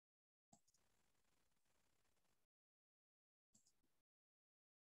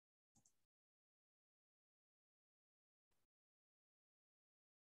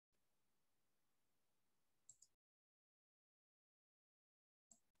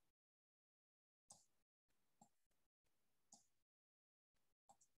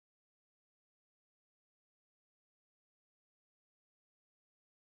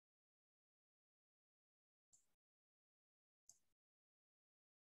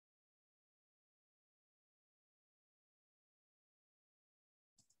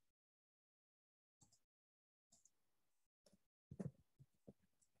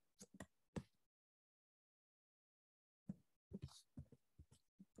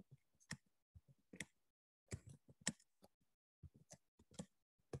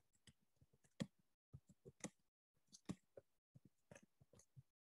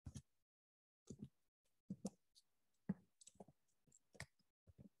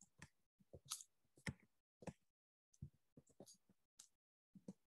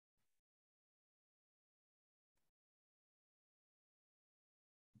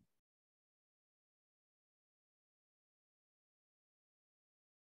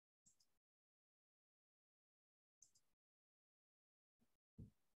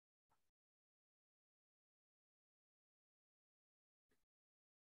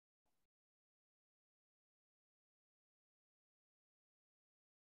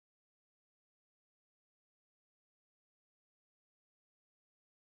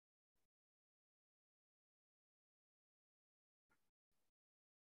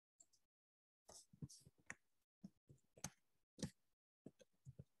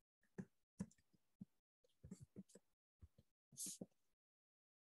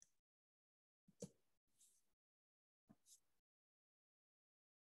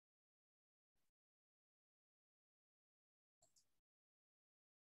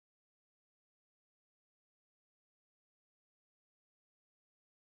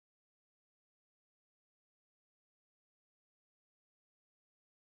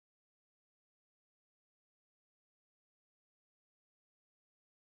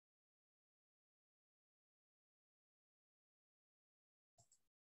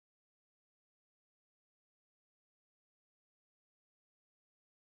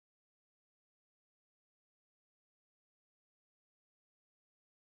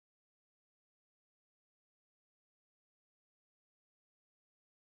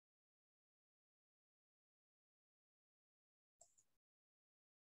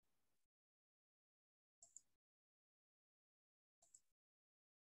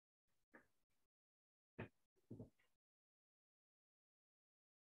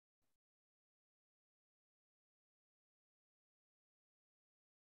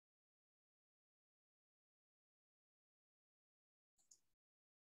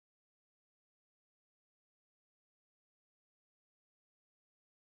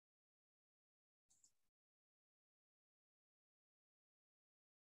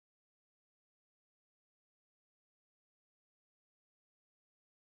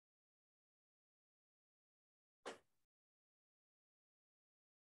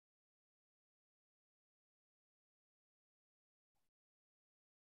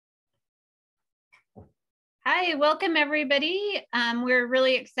Hi, welcome everybody. We're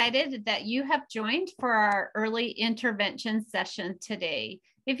really excited that you have joined for our early intervention session today.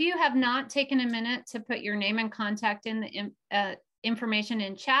 If you have not taken a minute to put your name and contact in the information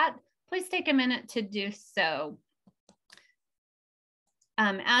in chat, please take a minute to do so.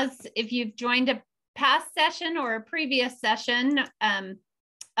 As if you've joined a past session or a previous session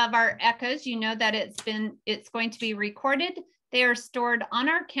of our echoes, you know that it's going to be recorded. They are stored on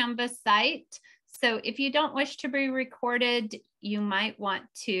our Canvas site. So if you don't wish to be recorded, you might want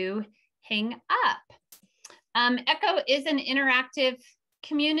to hang up. ECHO is an interactive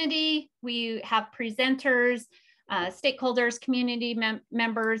community. We have presenters, stakeholders, community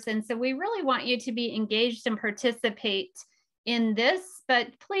members, and so we really want you to be engaged and participate in this, but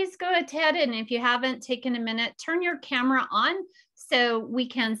please go ahead, and if you haven't taken a minute, turn your camera on so we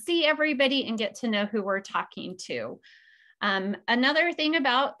can see everybody and get to know who we're talking to. Another thing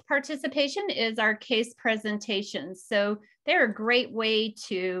about participation is our case presentations. So they're a great way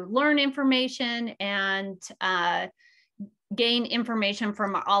to learn information and gain information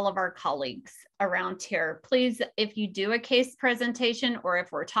from all of our colleagues around here. Please, if you do a case presentation or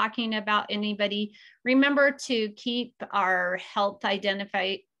if we're talking about anybody, remember to keep our health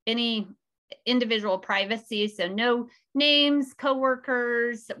identify any individual privacy. So no names,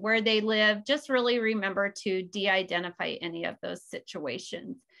 coworkers, where they live. Just really remember to de-identify any of those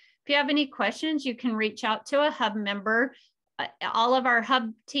situations. If you have any questions, you can reach out to a hub member. All of our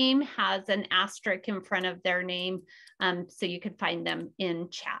hub team has an asterisk in front of their name, so you can find them in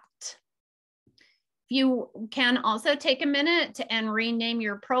chat. You can also take a minute and rename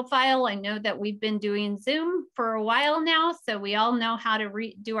your profile. I know that we've been doing Zoom for a while now, so we all know how to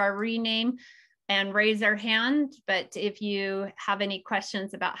do our rename and raise our hand. But if you have any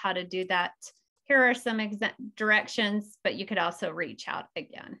questions about how to do that, here are some directions, but you could also reach out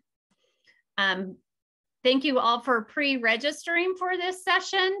again. Thank you all for pre-registering for this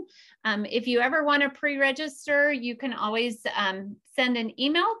session. If you ever want to pre-register, you can always send an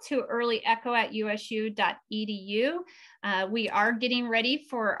email to earlyecho@usu.edu. We are getting ready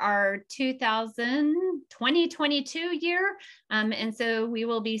for our 2022 year. And so we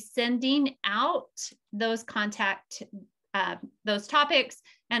will be sending out those those topics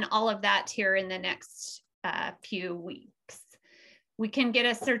and all of that here in the next few weeks. We can get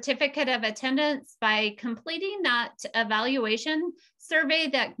a certificate of attendance by completing that evaluation survey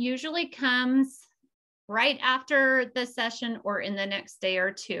that usually comes right after the session or in the next day or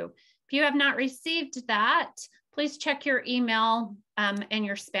two. If you have not received that, please check your email and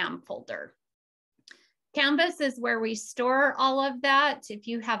your spam folder. Canvas is where we store all of that. If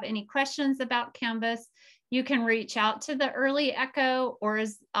you have any questions about Canvas, you can reach out to the Early Echo or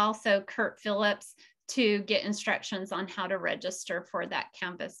also Kurt Phillips to get instructions on how to register for that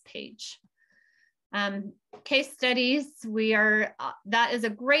Canvas page. Case studies, that is a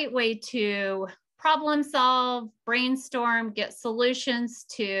great way to problem solve, brainstorm, get solutions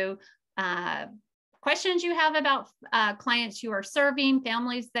to questions you have about clients you are serving,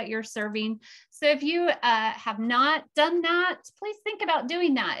 families that you're serving. So if you have not done that, please think about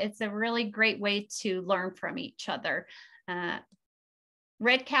doing that. It's a really great way to learn from each other.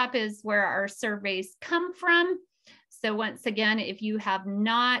 REDCap is where our surveys come from. So once again, if you have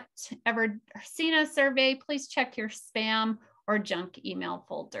not ever seen a survey, please check your spam or junk email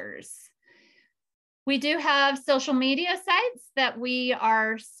folders. We do have social media sites that we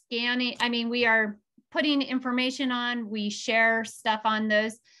are we are putting information on. We share stuff on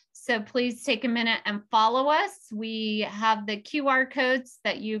those. So please take a minute and follow us. We have the QR codes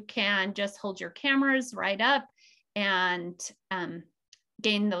that you can just hold your cameras right up and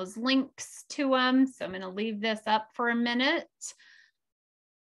gain those links to them. So I'm going to leave this up for a minute.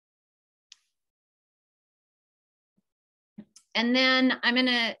 And then I'm going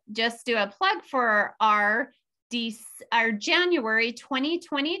to just do a plug for our January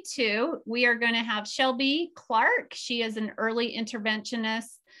 2022. We are going to have Shelby Clark. She is an early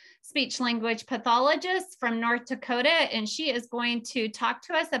interventionist, speech language pathologist from North Dakota, and she is going to talk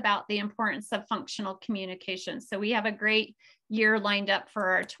to us about the importance of functional communication. So we have a great year lined up for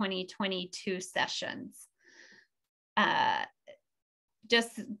our 2022 sessions.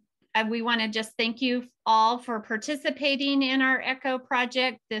 We want to just thank you all for participating in our ECHO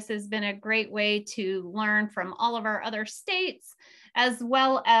project. This has been a great way to learn from all of our other states, as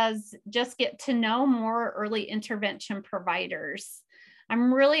well as just get to know more early intervention providers.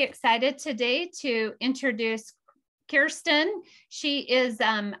 I'm really excited today to introduce Kirsten. She is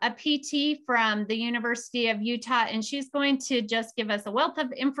a PT from the University of Utah, and she's going to just give us a wealth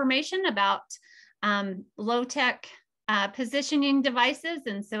of information about low-tech positioning devices.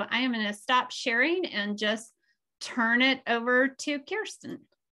 And so I am going to stop sharing and just turn it over to Kirsten.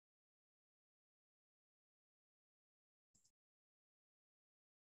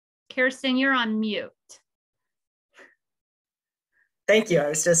 Kirsten, you're on mute. Thank you. I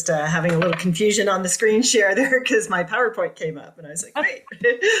was just having a little confusion on the screen share there because my PowerPoint came up and I was like, wait,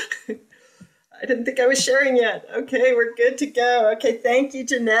 I didn't think I was sharing yet. Okay, we're good to go. Okay, thank you,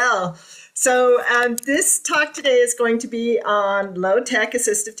 Janelle. So this talk today is going to be on low-tech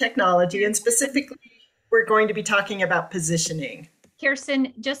assistive technology, and specifically, we're going to be talking about positioning.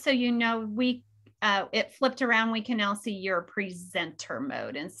 Kirsten, just so you know, it flipped around. We can now see your presenter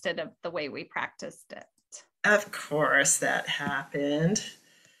mode instead of the way we practiced it. Of course, that happened.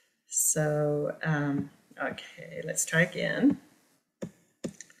 So, okay, let's try again.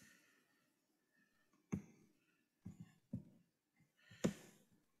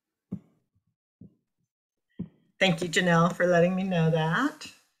 Thank you, Janelle, for letting me know that.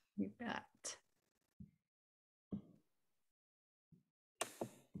 You bet.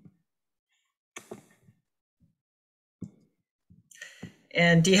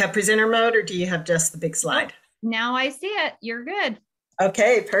 And do you have presenter mode or do you have just the big slide? Now I see it. You're good.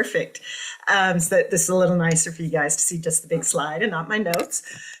 Okay, perfect. So this is a little nicer for you guys to see just the big slide and not my notes.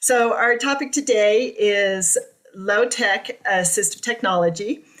 So our topic today is low-tech assistive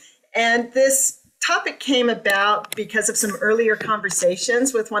technology. And this topic came about because of some earlier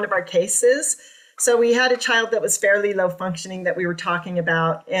conversations with one of our cases. So we had a child that was fairly low functioning that we were talking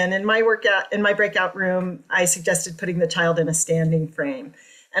about. And in my breakout room, I suggested putting the child in a standing frame.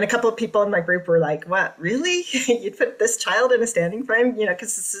 And a couple of people in my group were like, what, really? You'd put this child in a standing frame? You know,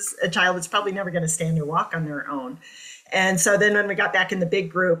 because this is a child that's probably never going to stand or walk on their own. And so then when we got back in the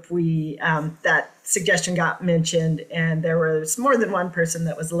big group, that suggestion got mentioned, and there was more than one person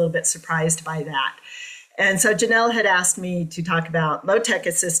that was a little bit surprised by that. And so Janelle had asked me to talk about low-tech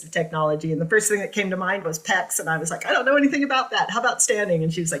assistive technology, and the first thing that came to mind was PECs, and I was like, I don't know anything about that. How about standing?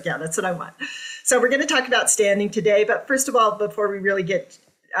 And she was like, yeah, that's what I want. So we're going to talk about standing today, but first of all, before we really get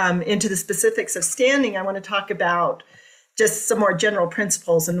into the specifics of standing, I want to talk about just some more general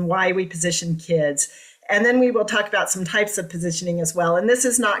principles and why we position kids. And then we will talk about some types of positioning as well. And this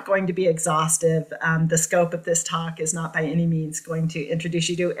is not going to be exhaustive. The scope of this talk is not by any means going to introduce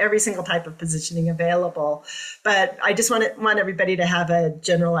you to every single type of positioning available. But I just want everybody to have a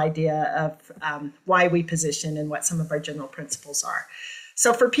general idea of why we position and what some of our general principles are.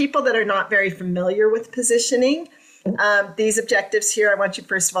 So for people that are not very familiar with positioning, these objectives here, I want you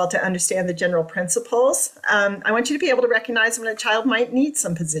first of all to understand the general principles. I want you to be able to recognize when a child might need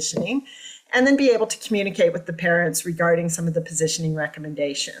some positioning, and then be able to communicate with the parents regarding some of the positioning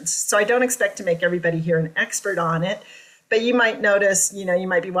recommendations. So I don't expect to make everybody here an expert on it, but you might notice, you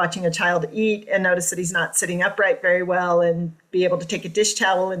might be watching a child eat and notice that he's not sitting upright very well, and be able to take a dish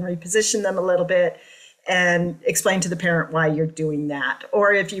towel and reposition them a little bit and explain to the parent why you're doing that.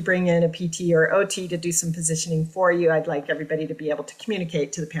 Or if you bring in a PT or OT to do some positioning for you, I'd like everybody to be able to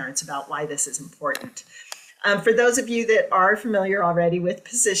communicate to the parents about why this is important. For those of you that are familiar already with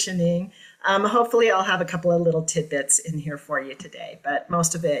positioning, hopefully I'll have a couple of little tidbits in here for you today, but a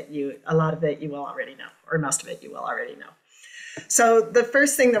lot of it you will already know, or most of it you will already know. So the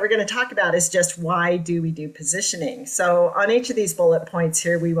first thing that we're going to talk about is just why do we do positioning? So on each of these bullet points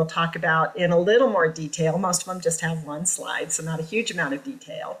here, we will talk about in a little more detail. Most of them just have one slide, so not a huge amount of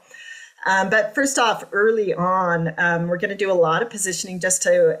detail. But first off, early on, we're going to do a lot of positioning just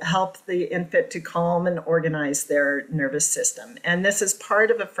to help the infant to calm and organize their nervous system. And this is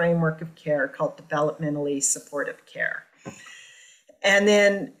part of a framework of care called developmentally supportive care. And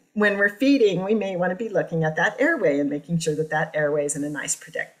then when we're feeding, we may want to be looking at that airway and making sure that that airway is in a nice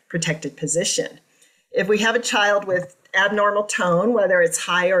protected position. If we have a child with abnormal tone, whether it's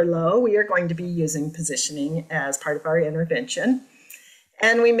high or low, we are going to be using positioning as part of our intervention.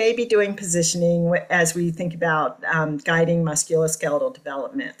 And we may be doing positioning as we think about guiding musculoskeletal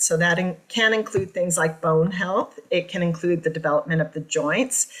development. So that can include things like bone health. It can include the development of the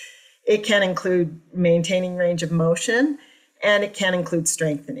joints. It can include maintaining range of motion, and it can include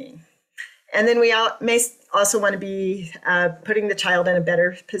strengthening. And then we may also want to be putting the child in a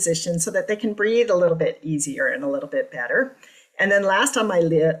better position so that they can breathe a little bit easier and a little bit better. And then last on my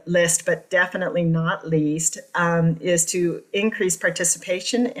list, but definitely not least, is to increase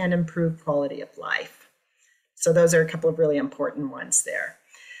participation and improve quality of life. So those are a couple of really important ones there.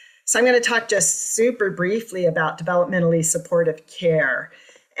 So I'm going to talk just super briefly about developmentally supportive care.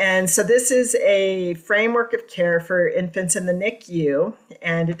 And so this is a framework of care for infants in the NICU,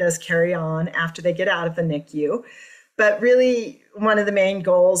 and it does carry on after they get out of the NICU. But really, one of the main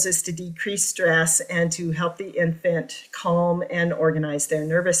goals is to decrease stress and to help the infant calm and organize their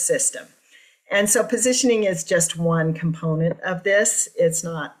nervous system. And so positioning is just one component of this. It's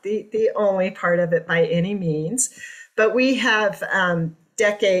not the only part of it by any means, but we have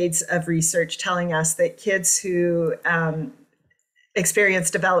decades of research telling us that kids who experience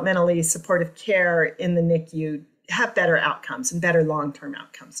developmentally supportive care in the NICU have better outcomes and better long-term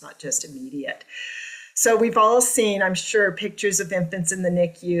outcomes, not just immediate. So we've all seen, I'm sure, pictures of infants in the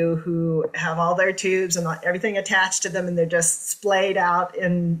NICU who have all their tubes and everything attached to them, and they're just splayed out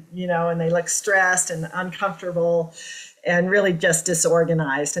and they look stressed and uncomfortable and really just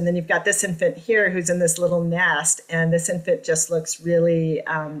disorganized. And then you've got this infant here who's in this little nest, and this infant just looks really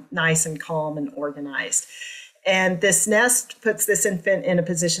nice and calm and organized. And this nest puts this infant in a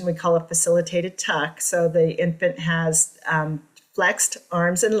position we call a facilitated tuck. So the infant has flexed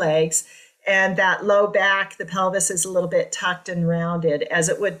arms and legs, and that low back, the pelvis is a little bit tucked and rounded, as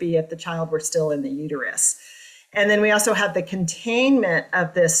it would be if the child were still in the uterus. And then we also have the containment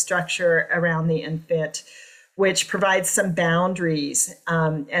of this structure around the infant, which provides some boundaries.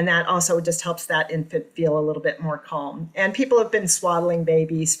 And that also just helps that infant feel a little bit more calm. And people have been swaddling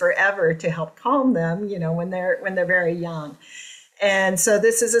babies forever to help calm them, when they're very young. And so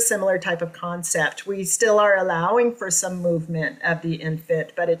this is a similar type of concept. We still are allowing for some movement of the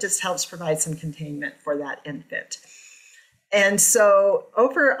infant, but it just helps provide some containment for that infant. And so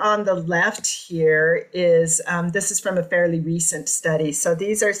over on the left here is, this is from a fairly recent study. So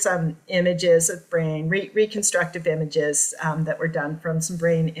these are some images of brain, reconstructive images that were done from some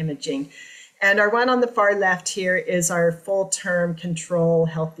brain imaging. And our one on the far left here is our full-term control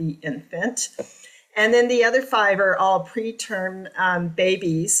healthy infant. And then the other 5 are all preterm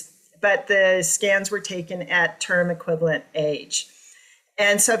babies, but the scans were taken at term equivalent age.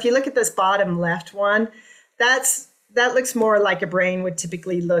 And so if you look at this bottom left one, that looks more like a brain would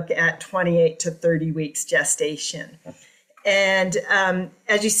typically look at 28 to 30 weeks gestation. And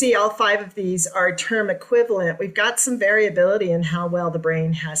as you see, all 5 of these are term equivalent. We've got some variability in how well the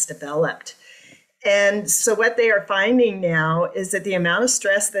brain has developed. And so what they are finding now is that the amount of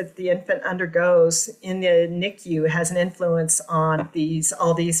stress that the infant undergoes in the NICU has an influence on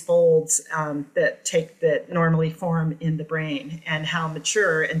all these folds that normally form in the brain, and how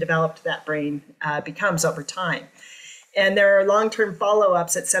mature and developed that brain becomes over time. And there are long-term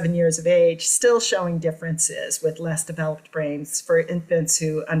follow-ups at 7 years of age still showing differences with less developed brains for infants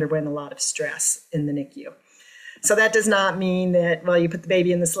who underwent a lot of stress in the NICU. So that does not mean that, you put the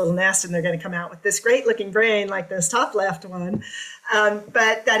baby in this little nest and they're going to come out with this great looking brain like this top left one.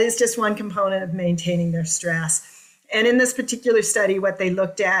 But that is just one component of maintaining their stress. And in this particular study, what they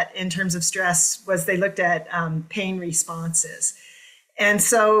looked at in terms of stress was they looked at pain responses. And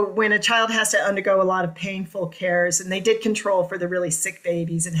so when a child has to undergo a lot of painful cares, and they did control for the really sick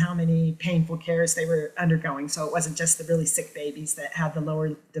babies and how many painful cares they were undergoing. So it wasn't just the really sick babies that had the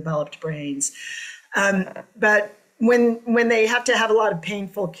lower developed brains. But when they have to have a lot of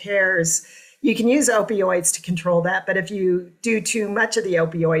painful cares, you can use opioids to control that. But if you do too much of the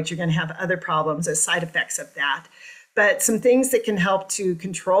opioids, you're going to have other problems as side effects of that. But some things that can help to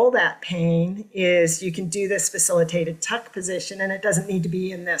control that pain is you can do this facilitated tuck position, and it doesn't need to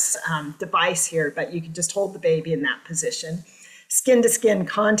be in this device here, but you can just hold the baby in that position. Skin-to-skin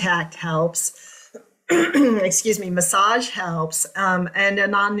contact helps. Massage helps, and a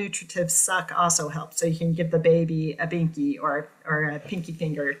non-nutritive suck also helps. So you can give the baby a binky or a pinky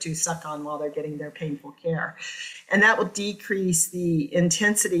finger to suck on while they're getting their painful care. And that will decrease the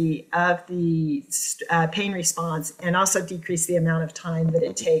intensity of the pain response, and also decrease the amount of time that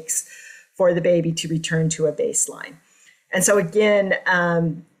it takes for the baby to return to a baseline. And so again,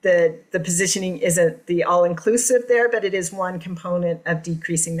 the positioning isn't the all-inclusive there, but it is one component of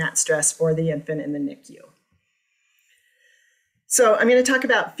decreasing that stress for the infant in the NICU. So I'm going to talk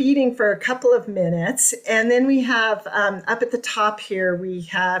about feeding for a couple of minutes. And then we have up at the top here, we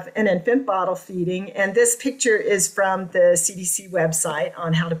have an infant bottle feeding. And this picture is from the CDC website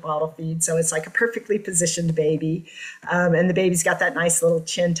on how to bottle feed. So it's like a perfectly positioned baby. And the baby's got that nice little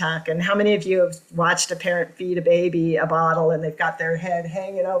chin tuck. And how many of you have watched a parent feed a baby a bottle and they've got their head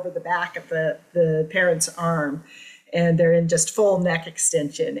hanging over the back of the parent's arm, and they're in just full neck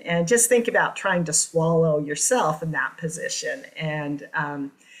extension? And just think about trying to swallow yourself in that position. And,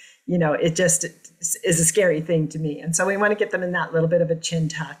 it just is a scary thing to me. And so we want to get them in that little bit of a chin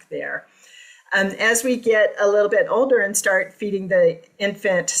tuck there. As we get a little bit older and start feeding the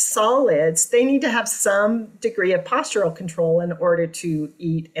infant solids, they need to have some degree of postural control in order to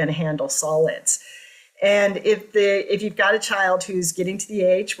eat and handle solids. And if you've got a child who's getting to the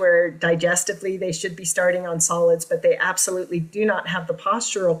age where digestively they should be starting on solids, but they absolutely do not have the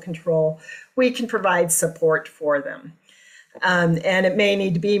postural control, we can provide support for them. And it may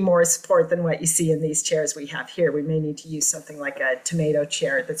need to be more support than what you see in these chairs we have here. We may need to use something like a tomato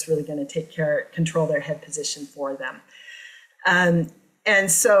chair that's really going to control their head position for them.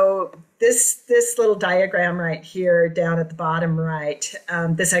 And so this little diagram right here down at the bottom right,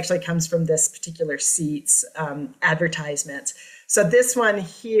 this actually comes from this particular seat's advertisements. So this one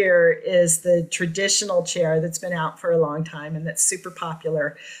here is the traditional chair that's been out for a long time and that's super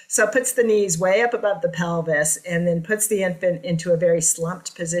popular. So it puts the knees way up above the pelvis and then puts the infant into a very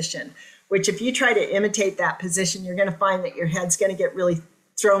slumped position, which if you try to imitate that position, you're going to find that your head's going to get really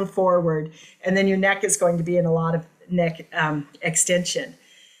thrown forward and then your neck is going to be in a lot of neck extension.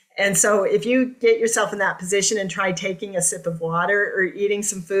 And so if you get yourself in that position and try taking a sip of water or eating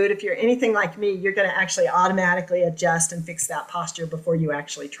some food, if you're anything like me, you're going to actually automatically adjust and fix that posture before you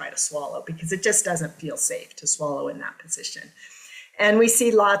actually try to swallow, because it just doesn't feel safe to swallow in that position. And we see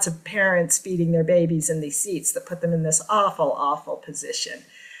lots of parents feeding their babies in these seats that put them in this awful, awful position.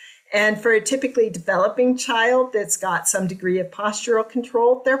 And for a typically developing child that's got some degree of postural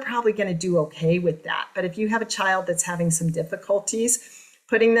control, they're probably going to do okay with that. But if you have a child that's having some difficulties,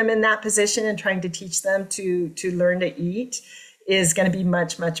 putting them in that position and trying to teach them to learn to eat is going to be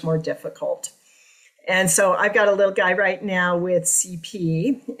much, much more difficult. And so I've got a little guy right now with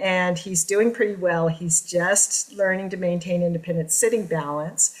CP, and he's doing pretty well. He's just learning to maintain independent sitting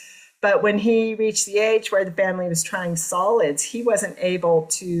balance. But when he reached the age where the family was trying solids, he wasn't able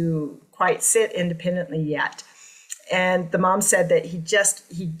to quite sit independently yet. And the mom said that he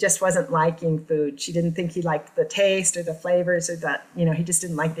just wasn't liking food. She didn't think he liked the taste or the flavors or that, he just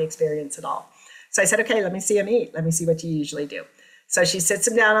didn't like the experience at all. So I said, okay, let me see him eat. Let me see what you usually do. So she sits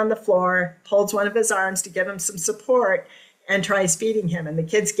him down on the floor, holds one of his arms to give him some support, and tries feeding him. And the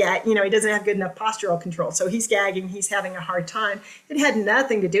kid's he doesn't have good enough postural control. So he's gagging, he's having a hard time. It had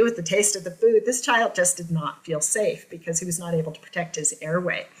nothing to do with the taste of the food. This child just did not feel safe because he was not able to protect his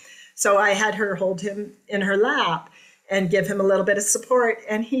airway. So I had her hold him in her lap and give him a little bit of support,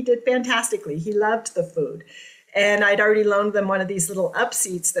 and he did fantastically. He loved the food. And I'd already loaned them one of these little up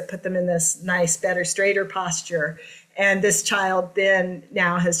seats that put them in this nice, better, straighter posture. And this child then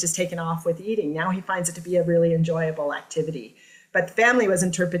now has just taken off with eating. Now he finds it to be a really enjoyable activity. But the family was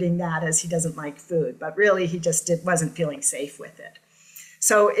interpreting that as he doesn't like food, but really he just wasn't feeling safe with it.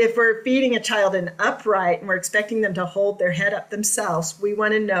 So if we're feeding a child an upright and we're expecting them to hold their head up themselves, we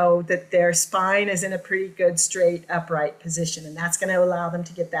want to know that their spine is in a pretty good straight upright position. And that's going to allow them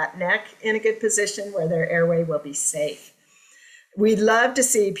to get that neck in a good position where their airway will be safe. We love to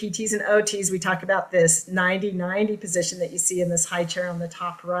see PTs and OTs, we talk about this 90-90 position that you see in this high chair on the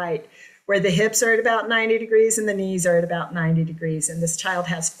top right, where the hips are at about 90 degrees and the knees are at about 90 degrees. And this child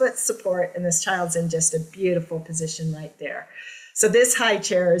has foot support, and this child's in just a beautiful position right there. So this high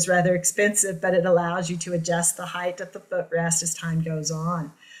chair is rather expensive, but it allows you to adjust the height of the footrest as time goes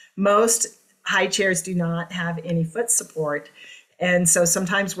on. Most high chairs do not have any foot support. And so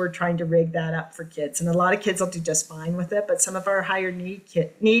sometimes we're trying to rig that up for kids. And a lot of kids will do just fine with it, but some of our higher need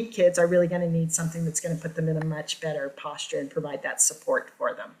kids are really going to need something that's going to put them in a much better posture and provide that support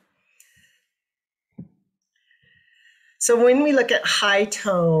for them. So when we look at high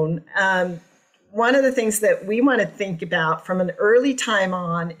tone, one of the things that we want to think about from an early time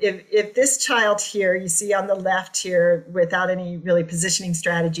on, if this child here, you see on the left here, without any really positioning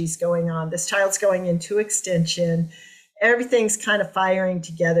strategies going on, this child's going into extension, everything's kind of firing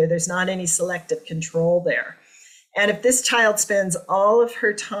together. There's not any selective control there. And if this child spends all of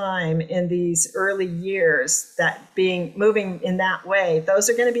her time in these early years moving in that way, those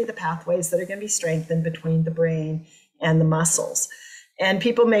are going to be the pathways that are going to be strengthened between the brain and the muscles. And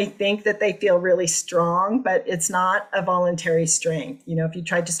people may think that they feel really strong, but it's not a voluntary strength. If you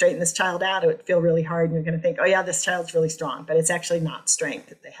tried to straighten this child out, it would feel really hard, and you're going to think, oh yeah, this child's really strong, but it's actually not strength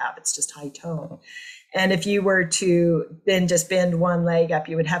that they have. It's just high tone. And if you were to then just bend one leg up,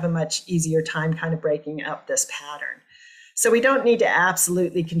 you would have a much easier time kind of breaking up this pattern. So we don't need to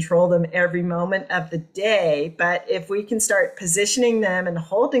absolutely control them every moment of the day, but if we can start positioning them and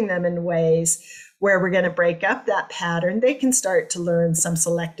holding them in ways where we're going to break up that pattern, they can start to learn some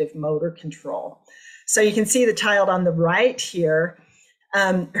selective motor control. So you can see the child on the right here,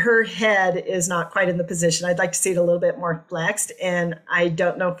 her head is not quite in the position. I'd like to see it a little bit more flexed, and I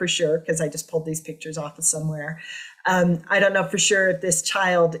don't know for sure because I just pulled these pictures off of somewhere. I don't know for sure if this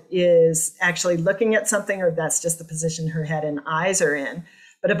child is actually looking at something or if that's just the position her head and eyes are in.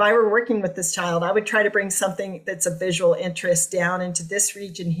 But if I were working with this child, I would try to bring something that's of visual interest down into this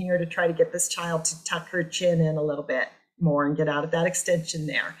region here to try to get this child to tuck her chin in a little bit more and get out of that extension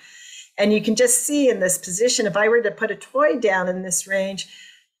there. And you can just see in this position, if I were to put a toy down in this range,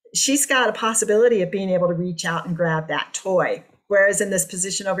 she's got a possibility of being able to reach out and grab that toy. Whereas in this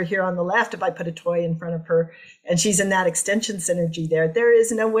position over here on the left, if I put a toy in front of her and she's in that extension synergy there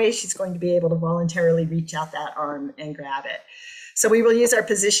is no way she's going to be able to voluntarily reach out that arm and grab it. So we will use our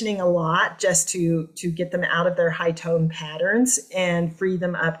positioning a lot just to get them out of their high tone patterns and free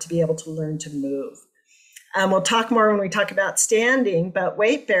them up to be able to learn to move. We'll talk more when we talk about standing, but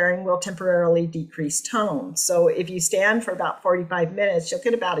weight bearing will temporarily decrease tone. So if you stand for about 45 minutes, you'll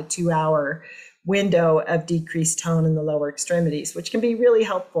get about a 2-hour window of decreased tone in the lower extremities, which can be really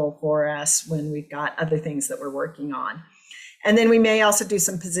helpful for us when we've got other things that we're working on. And then we may also do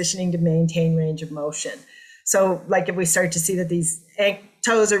some positioning to maintain range of motion. So like if we start to see that these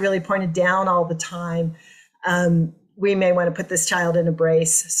toes are really pointed down all the time, we may want to put this child in a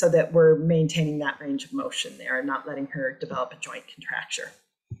brace so that we're maintaining that range of motion there and not letting her develop a joint contracture.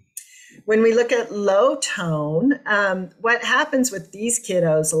 When we look at low tone, what happens with these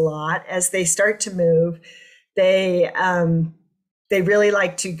kiddos a lot as they start to move, they really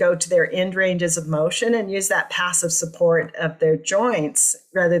like to go to their end ranges of motion and use that passive support of their joints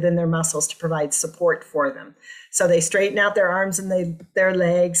rather than their muscles to provide support for them. So they straighten out their arms and their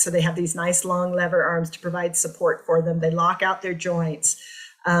legs, so they have these nice long lever arms to provide support for them. They lock out their joints,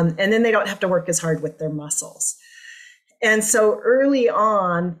 and then they don't have to work as hard with their muscles. And so early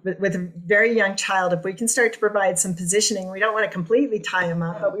on, with a very young child, if we can start to provide some positioning, we don't want to completely tie them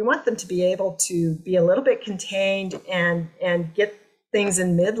up, but we want them to be able to be a little bit contained and get things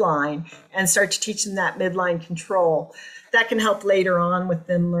in midline and start to teach them that midline control. That can help later on with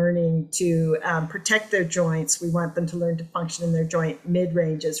them learning to protect their joints. We want them to learn to function in their joint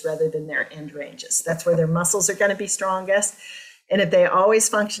mid-ranges rather than their end ranges. That's where their muscles are going to be strongest. And if they always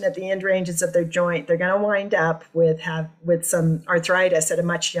function at the end ranges of their joint, they're going to wind up with some arthritis at a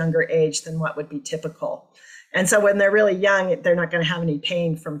much younger age than what would be typical. And so when they're really young, they're not going to have any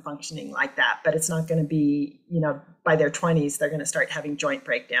pain from functioning like that. But it's not going to be, by their 20s, they're going to start having joint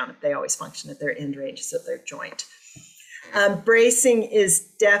breakdown if they always function at their end ranges of their joint. Bracing is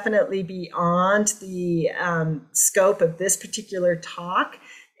definitely beyond the scope of this particular talk.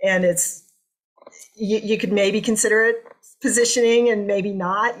 And you could maybe consider it positioning and maybe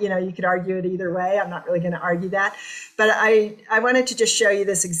not. You could argue it either way. I'm not really going to argue that. But I wanted to just show you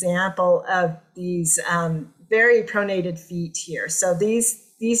this example of these very pronated feet here. So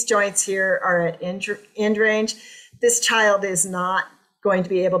these joints here are at end range. This child is not going to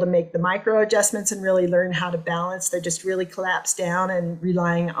be able to make the micro adjustments and really learn how to balance. They're just really collapsed down and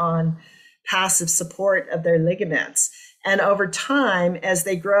relying on passive support of their ligaments. And over time, as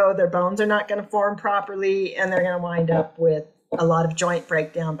they grow, their bones are not going to form properly, and they're going to wind up with a lot of joint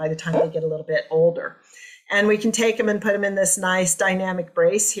breakdown by the time they get a little bit older. And we can take them and put them in this nice dynamic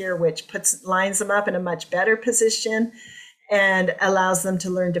brace here, which lines them up in a much better position and allows them to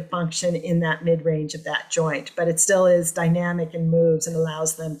learn to function in that mid-range of that joint. But it still is dynamic and moves and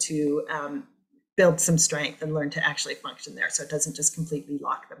allows them to build some strength and learn to actually function there, so it doesn't just completely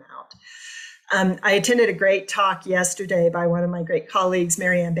lock them out. I attended a great talk yesterday by one of my great colleagues,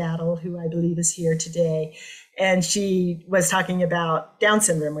 Marianne Battle, who I believe is here today. And she was talking about Down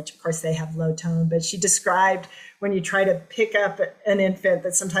syndrome, which of course they have low tone, but she described when you try to pick up an infant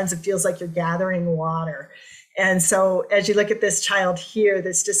that sometimes it feels like you're gathering water. And so as you look at this child here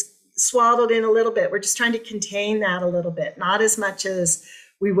that's just swaddled in a little bit, we're just trying to contain that a little bit, not as much as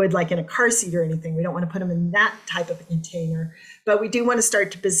we would like in a car seat or anything. We don't want to put them in that type of a container, but we do want to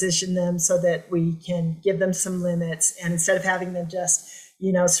start to position them so that we can give them some limits. And instead of having them just,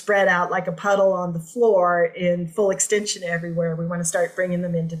 spread out like a puddle on the floor in full extension everywhere, we want to start bringing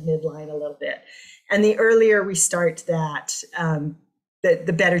them into midline a little bit. And the earlier we start that,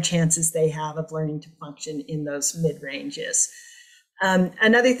 the better chances they have of learning to function in those mid-ranges.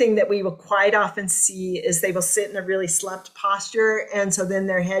 Another thing that we will quite often see is they will sit in a really slumped posture, and so then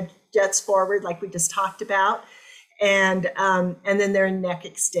their head jets forward like we just talked about, and then their neck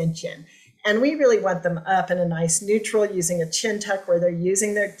extension. And we really want them up in a nice neutral using a chin tuck where they're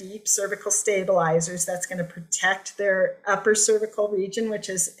using their deep cervical stabilizers. That's going to protect their upper cervical region, which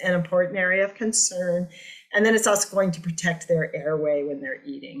is an important area of concern. And then it's also going to protect their airway when they're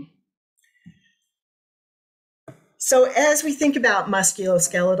eating. So as we think about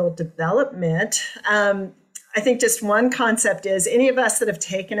musculoskeletal development, I think just one concept is any of us that have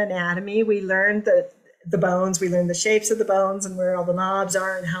taken anatomy, we learned that the bones, we learn the shapes of the bones and where all the knobs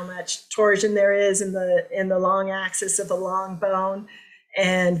are and how much torsion there is in the long axis of a long bone.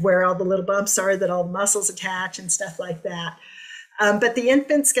 and where all the little bumps are that all the muscles attach and stuff like that. But the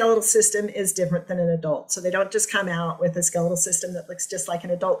infant skeletal system is different than an adult. So they don't just come out with a skeletal system that looks just like an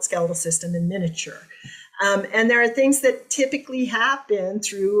adult skeletal system in miniature. And there are things that typically happen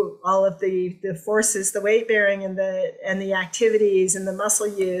through all of the forces, the weight bearing and the activities and the muscle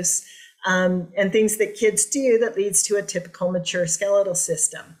use, and things that kids do that leads to a typical mature skeletal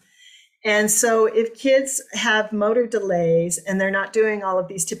system. And so if kids have motor delays and they're not doing all of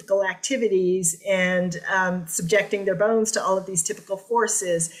these typical activities and subjecting their bones to all of these typical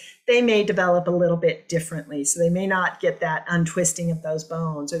forces, they may develop a little bit differently. So they may not get that untwisting of those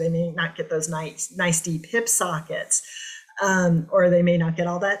bones, or they may not get those nice deep hip sockets, or they may not get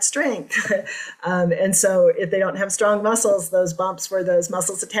all that strength. And so if they don't have strong muscles, those bumps where those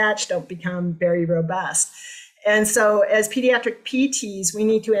muscles attach don't become very robust. And so as pediatric PTs, we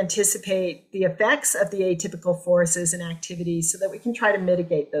need to anticipate the effects of the atypical forces and activities so that we can try to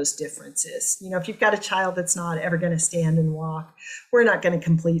mitigate those differences. You know, if you've got a child that's not ever going to stand and walk, we're not going to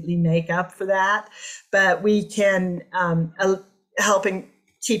completely make up for that, but we can help and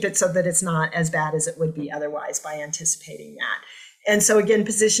keep it so that it's not as bad as it would be otherwise by anticipating that. And so again,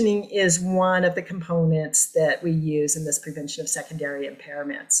 positioning is one of the components that we use in this prevention of secondary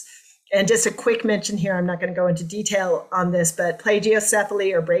impairments. And just a quick mention here, I'm not going to go into detail on this, but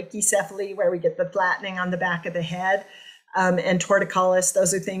plagiocephaly or brachycephaly, where we get the flattening on the back of the head, and torticollis,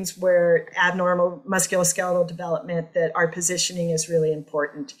 those are things where abnormal musculoskeletal development, that our positioning is really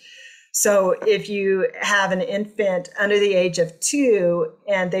important. So if you have an infant under the age of 2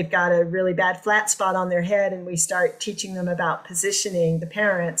 and they've got a really bad flat spot on their head, and we start teaching them about positioning, the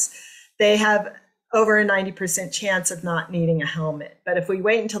parents, they have over a 90% chance of not needing a helmet. But if we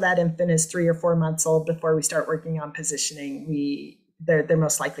wait until that infant is 3 or 4 months old before we start working on positioning, they're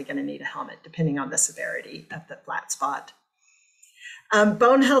most likely going to need a helmet, depending on the severity of the flat spot.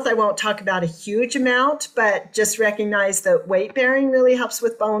 Bone health, I won't talk about a huge amount, but just recognize that weight bearing really helps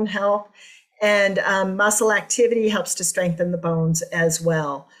with bone health, and muscle activity helps to strengthen the bones as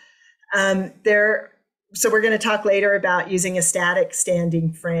well. So we're going to talk later about using a static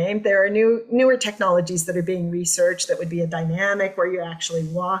standing frame. There are newer technologies that are being researched that would be a dynamic, where you're actually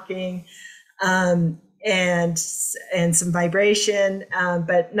walking, and some vibration,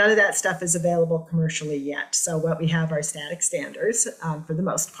 but none of that stuff is available commercially yet. So what we have are static standers for the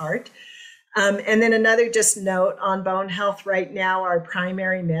most part. And then another just note on bone health right now, our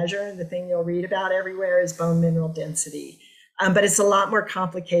primary measure, the thing you'll read about everywhere, is bone mineral density. But it's a lot more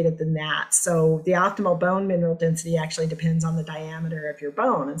complicated than that. So the optimal bone mineral density actually depends on the diameter of your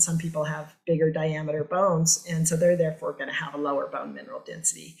bone. And some people have bigger diameter bones, and so they're therefore going to have a lower bone mineral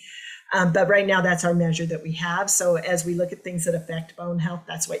density. But right now, that's our measure that we have. So as we look at things that affect bone health,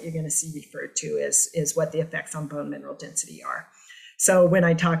 that's what you're going to see referred to is what the effects on bone mineral density are. So when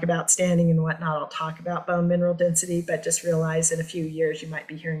I talk about standing and whatnot, I'll talk about bone mineral density, but just realize in a few years, you might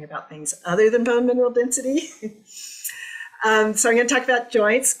be hearing about things other than bone mineral density. So I'm going to talk about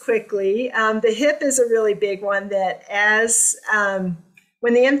joints quickly. The hip is a really big one that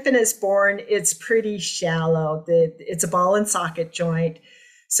when the infant is born, it's pretty shallow. It's a ball and socket joint.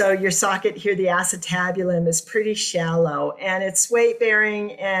 So your socket here, the acetabulum, is pretty shallow, and it's weight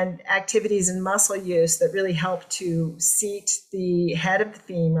bearing and activities and muscle use that really help to seat the head of the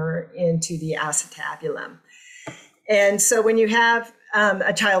femur into the acetabulum. And so when you have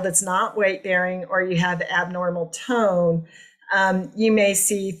a child that's not weight bearing, or you have abnormal tone, you may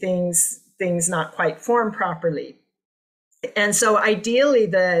see things not quite form properly. And so ideally,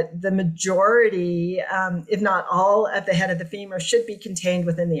 the majority, if not all, of the head of the femur should be contained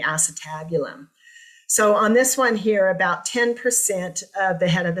within the acetabulum. So on this one here, about 10% of the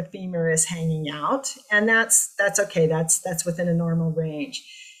head of the femur is hanging out, and that's okay. That's within a normal range.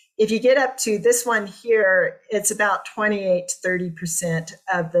 If you get up to this one here, it's about 28 to 30%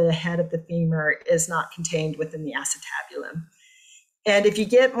 of the head of the femur is not contained within the acetabulum. And if you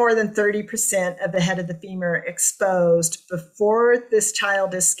get more than 30% of the head of the femur exposed before this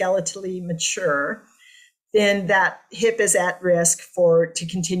child is skeletally mature, then that hip is at risk to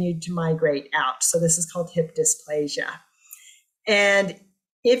continue to migrate out. So this is called hip dysplasia. And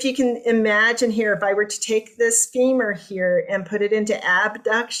if you can imagine here, if I were to take this femur here and put it into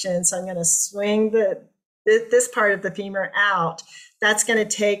abduction, so I'm going to swing this part of the femur out, that's going to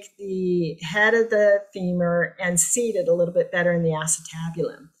take the head of the femur and seat it a little bit better in the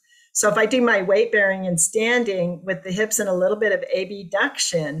acetabulum. So if I do my weight bearing and standing with the hips and a little bit of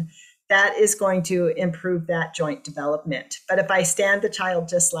abduction, that is going to improve that joint development. But if I stand the child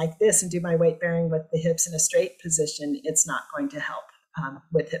just like this and do my weight bearing with the hips in a straight position, it's not going to help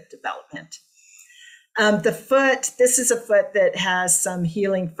with hip development. The foot, this is a foot that has some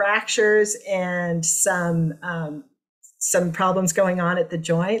healing fractures and some problems going on at the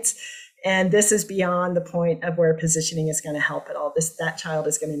joints. And this is beyond the point of where positioning is going to help at all. That child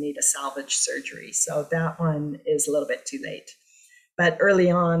is going to need a salvage surgery. So that one is a little bit too late. But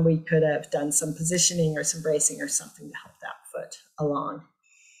early on, we could have done some positioning or some bracing or something to help that foot along.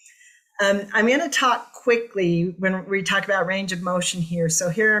 I'm going to talk quickly when we talk about range of motion here. So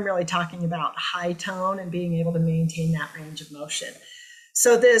here I'm really talking about high tone and being able to maintain that range of motion.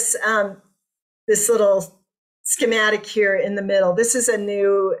 So this little schematic here in the middle, this is a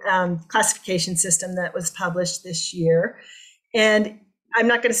new classification system that was published this year. And I'm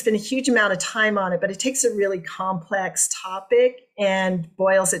not going to spend a huge amount of time on it, but it takes a really complex topic and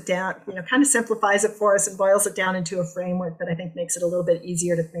boils it down, kind of simplifies it for us and boils it down into a framework that I think makes it a little bit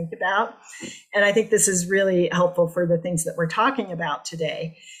easier to think about. And I think this is really helpful for the things that we're talking about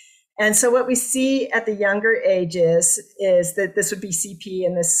today. And so what we see at the younger ages is that this would be CP,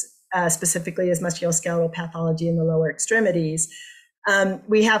 and this specifically is musculoskeletal pathology in the lower extremities.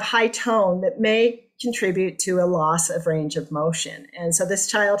 We have high tone that may contribute to a loss of range of motion. And so this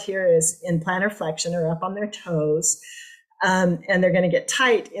child here is in plantar flexion or up on their toes, and they're going to get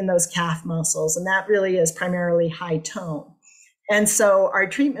tight in those calf muscles. And that really is primarily high tone. And so our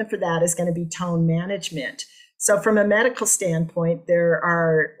treatment for that is going to be tone management. So from a medical standpoint, there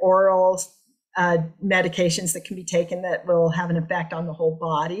are oral medications that can be taken that will have an effect on the whole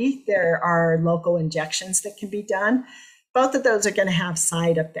body. There are local injections that can be done. Both of those are going to have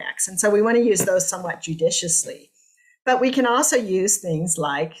side effects. And so we want to use those somewhat judiciously. But we can also use things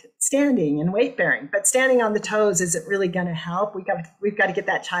like standing and weight bearing. But standing on the toes isn't really going to help. We've got to get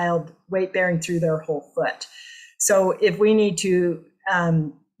that child weight bearing through their whole foot. So if we need to,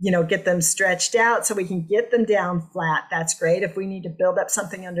 get them stretched out so we can get them down flat, that's great. If we need to build up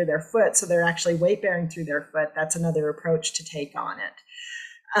something under their foot so they're actually weight bearing through their foot, that's another approach to take on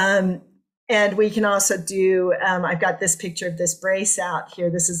it. And we can also do, I've got this picture of this brace out here.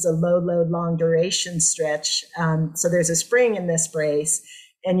 This is a low load, long duration stretch. So there's a spring in this brace,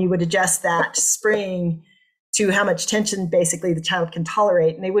 and you would adjust that spring to how much tension basically the child can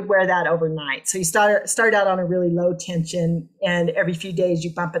tolerate, and they would wear that overnight. So you start out on a really low tension, and every few days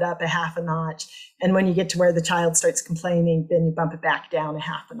you bump it up a half a notch. And when you get to where the child starts complaining, then you bump it back down a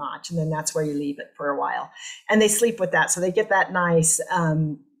half a notch, and then that's where you leave it for a while. And they sleep with that, so they get that nice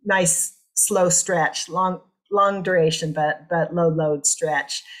slow stretch, long duration, but low load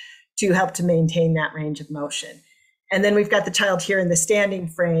stretch to help to maintain that range of motion. And then we've got the child here in the standing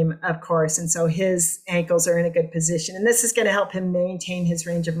frame, of course, and so his ankles are in a good position. And this is going to help him maintain his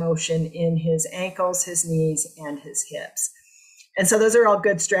range of motion in his ankles, his knees, and his hips. And so those are all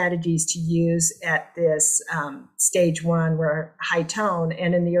good strategies to use at this stage 1, where high tone,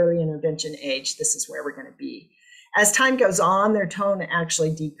 and in the early intervention age, this is where we're going to be. As time goes on, their tone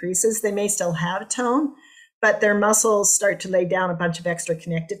actually decreases. They may still have tone, but their muscles start to lay down a bunch of extra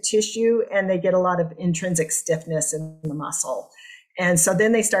connective tissue, and they get a lot of intrinsic stiffness in the muscle. And so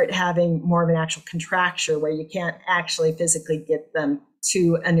then they start having more of an actual contracture where you can't actually physically get them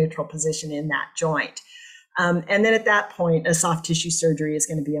to a neutral position in that joint. And then at that point, a soft tissue surgery is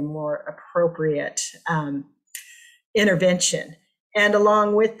going to be a more appropriate intervention. And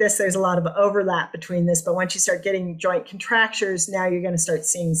along with this, there's a lot of overlap between this, but once you start getting joint contractures, now you're going to start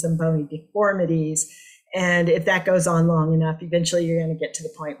seeing some bony deformities. And if that goes on long enough, eventually you're going to get to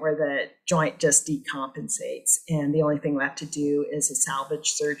the point where the joint just decompensates. And the only thing left to do is a salvage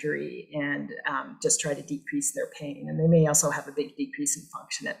surgery and just try to decrease their pain. And they may also have a big decrease in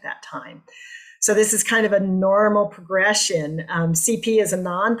function at that time. So this is kind of a normal progression. CP is a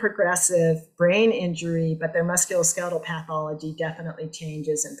non-progressive brain injury, but their musculoskeletal pathology definitely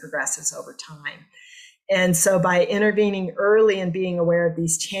changes and progresses over time. And so by intervening early and being aware of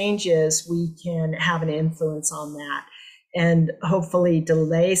these changes, we can have an influence on that and hopefully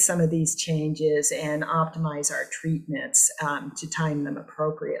delay some of these changes and optimize our treatments to time them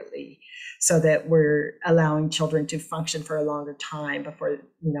appropriately, so that we're allowing children to function for a longer time before,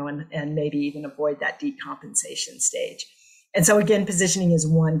 and maybe even avoid that decompensation stage. And so again, positioning is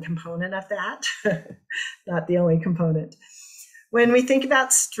one component of that, not the only component. When we think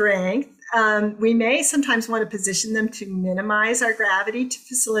about strength, we may sometimes want to position them to minimize our gravity to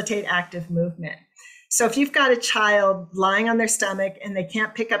facilitate active movement. So if you've got a child lying on their stomach and they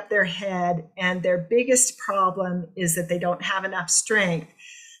can't pick up their head, and their biggest problem is that they don't have enough strength,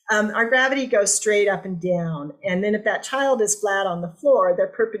 our gravity goes straight up and down. And then if that child is flat on the floor, they're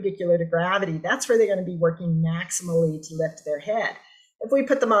perpendicular to gravity. That's where they're going to be working maximally to lift their head. If we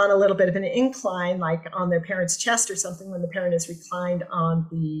put them on a little bit of an incline, like on their parent's chest or something, when the parent is reclined on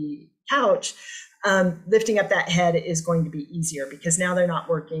the couch, lifting up that head is going to be easier because now they're not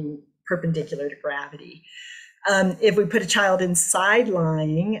working perpendicular to gravity. If we put a child in side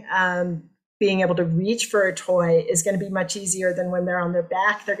lying, being able to reach for a toy is going to be much easier than when they're on their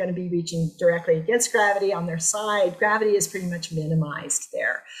back. They're going to be reaching directly against gravity. On their side, gravity is pretty much minimized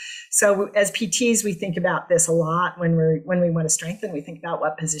there. So as PTs, we think about this a lot when we want to strengthen. We think about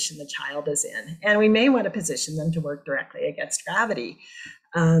what position the child is in, and we may want to position them to work directly against gravity.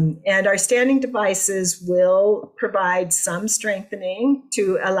 And our standing devices will provide some strengthening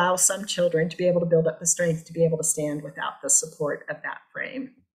to allow some children to be able to build up the strength to be able to stand without the support of that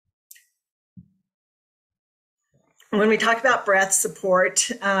frame. When we talk about breath support,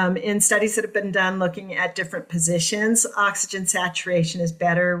 in studies that have been done looking at different positions, oxygen saturation is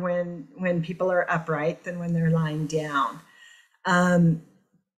better when people are upright than when they're lying down. And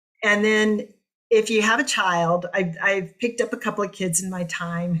then if you have a child, I've picked up a couple of kids in my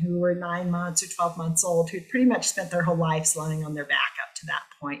time who were 9 months or 12 months old who pretty much spent their whole lives lying on their back up to that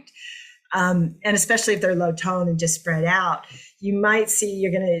point. And especially if they're low tone and just spread out,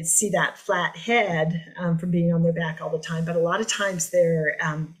 you're going to see that flat head from being on their back all the time. But a lot of times their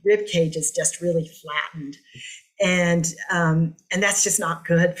rib cage is just really flattened. And that's just not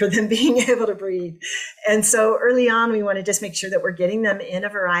good for them being able to breathe. And so early on, we want to just make sure that we're getting them in a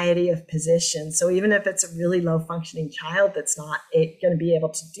variety of positions. So even if it's a really low functioning child that's not going to be able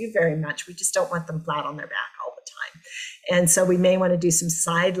to do very much, we just don't want them flat on their back all the time. And so we may want to do some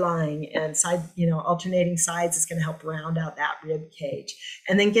side lying, and alternating sides is going to help round out that rib cage,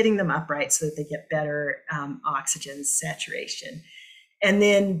 and then getting them upright so that they get better oxygen saturation. And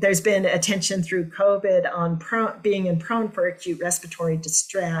then there's been attention through COVID on being in prone for acute respiratory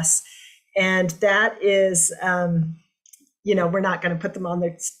distress. And that is, we're not going to put them on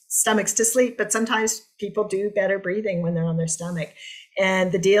their stomachs to sleep, but sometimes people do better breathing when they're on their stomach.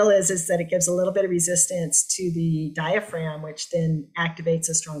 And the deal is that it gives a little bit of resistance to the diaphragm, which then activates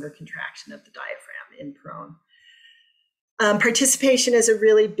a stronger contraction of the diaphragm in prone. Participation is a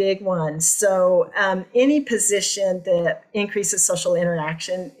really big one. So any position that increases social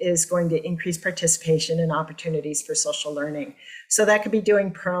interaction is going to increase participation and opportunities for social learning. So that could be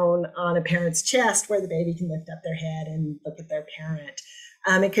doing prone on a parent's chest where the baby can lift up their head and look at their parent.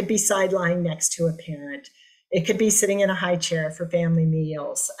 It could be side lying next to a parent. It could be sitting in a high chair for family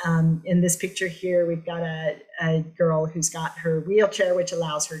meals. In this picture here, we've got a girl who's got her wheelchair, which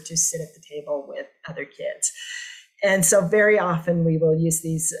allows her to sit at the table with other kids. And so very often we will use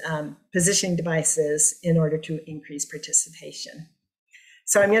these positioning devices in order to increase participation.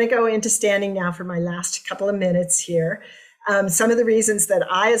 So I'm going to go into standing now for my last couple of minutes here. Some of the reasons that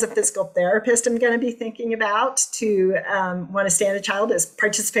I, as a physical therapist, am going to be thinking about to want to stand a child is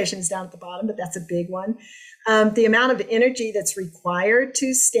participation is down at the bottom, but that's a big one. The amount of energy that's required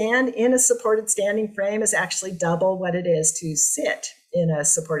to stand in a supported standing frame is actually double what it is to sit in a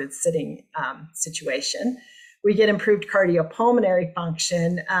supported sitting situation. We get improved cardiopulmonary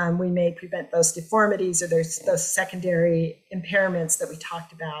function. We may prevent those deformities or those secondary impairments that we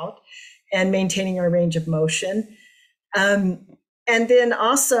talked about, and maintaining our range of motion. And then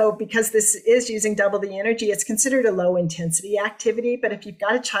also, because this is using double the energy, it's considered a low intensity activity. But if you've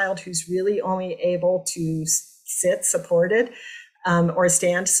got a child who's really only able to sit supported or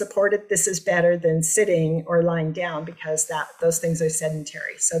stand supported, this is better than sitting or lying down because those things are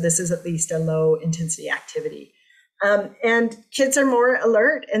sedentary. So this is at least a low intensity activity. And kids are more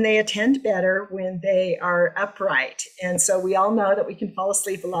alert and they attend better when they are upright. And so we all know that we can fall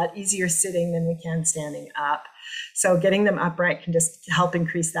asleep a lot easier sitting than we can standing up. So getting them upright can just help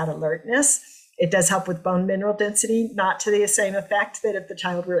increase that alertness. It does help with bone mineral density, not to the same effect that if the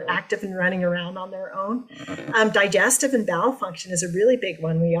child were active and running around on their own. Digestive and bowel function is a really big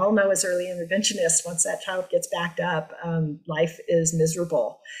one. We all know as early interventionists, once that child gets backed up, life is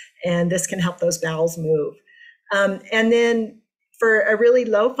miserable. And this can help those bowels move. And then for a really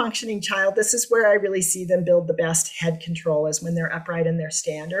low functioning child, this is where I really see them build the best head control, is when they're upright in their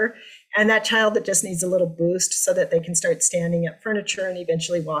stander. And that child that just needs a little boost so that they can start standing up furniture and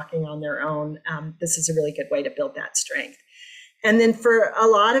eventually walking on their own, this is a really good way to build that strength. And then for a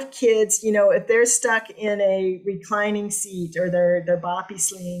lot of kids, if they're stuck in a reclining seat or their boppy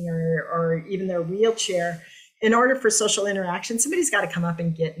sling or even their wheelchair, in order for social interaction, somebody's got to come up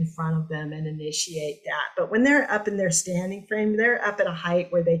and get in front of them and initiate that. But when they're up in their standing frame, they're up at a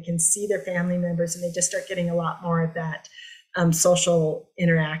height where they can see their family members and they just start getting a lot more of that social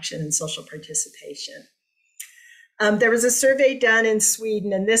interaction and social participation. There was a survey done in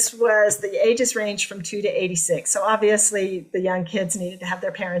Sweden, and this was the ages range from 2 to 86. So obviously the young kids needed to have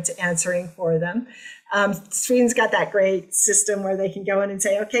their parents answering for them. Sweden's got that great system where they can go in and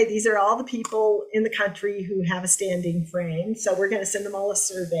say, okay, these are all the people in the country who have a standing frame. So we're going to send them all a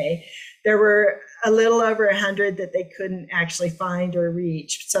survey. There were a little over 100 that they couldn't actually find or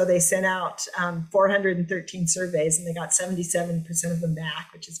reach. So they sent out 413 surveys and they got 77% of them back,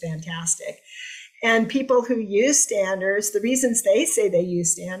 which is fantastic. And people who use standards, the reasons they say they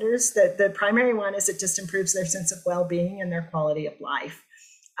use standards, the primary one is it just improves their sense of well-being and their quality of life.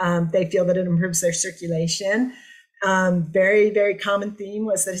 They feel that it improves their circulation. Very, very common theme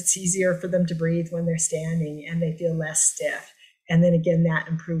was that it's easier for them to breathe when they're standing and they feel less stiff. And then again, that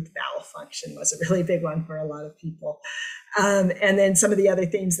improved bowel function was a really big one for a lot of people. And then some of the other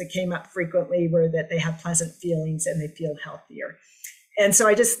themes that came up frequently were that they have pleasant feelings and they feel healthier. And so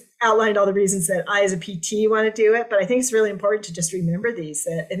I just outlined all the reasons that I as a PT want to do it, but I think it's really important to just remember these,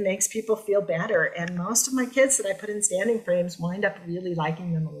 that it makes people feel better. And most of my kids that I put in standing frames wind up really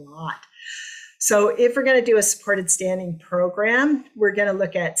liking them a lot. So if we're going to do a supported standing program, we're going to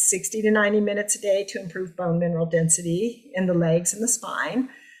look at 60 to 90 minutes a day to improve bone mineral density in the legs and the spine.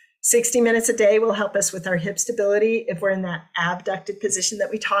 60 minutes a day will help us with our hip stability if we're in that abducted position that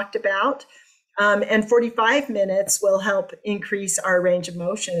we talked about. And 45 minutes will help increase our range of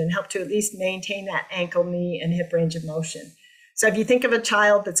motion and help to at least maintain that ankle, knee, and hip range of motion. So if you think of a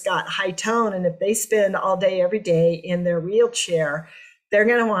child that's got high tone, and if they spend all day, every day in their wheelchair, they're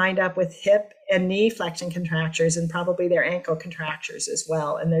going to wind up with hip and knee flexion contractures and probably their ankle contractures as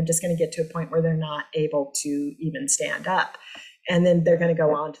well. And they're just going to get to a point where they're not able to even stand up. And then they're going to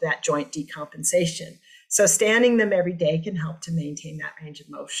go on to that joint decompensation. So standing them every day can help to maintain that range of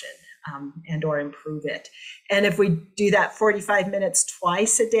motion and or improve it. And if we do that 45 minutes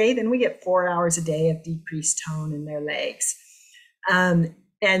twice a day, then we get 4 hours a day of decreased tone in their legs. And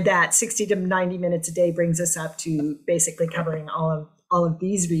that 60 to 90 minutes a day brings us up to basically covering all of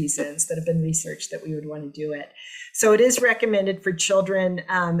these reasons that have been researched that we would want to do it. So it is recommended for children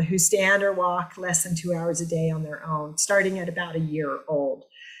who stand or walk less than 2 hours a day on their own, starting at about a year old.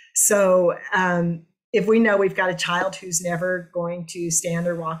 So if we know we've got a child who's never going to stand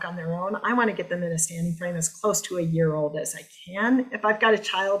or walk on their own, I want to get them in a standing frame as close to a year old as I can. If I've got a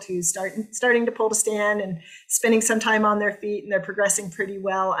child who's starting to pull to stand and spending some time on their feet and they're progressing pretty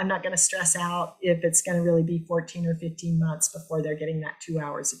well, I'm not going to stress out if it's going to really be 14 or 15 months before they're getting that 2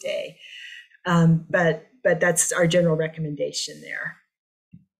 hours a day. But that's our general recommendation there.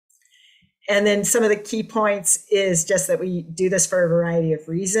 And then some of the key points is just that we do this for a variety of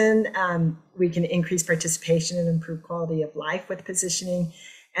reasons. We can increase participation and improve quality of life with positioning.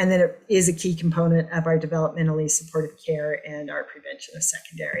 And then it is a key component of our developmentally supportive care and our prevention of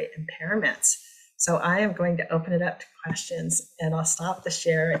secondary impairments. So I am going to open it up to questions and I'll stop the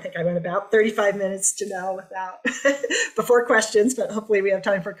share. I think I went about 35 minutes, Janelle, without before questions, but hopefully we have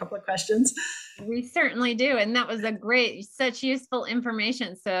time for a couple of questions. We certainly do. And that was such useful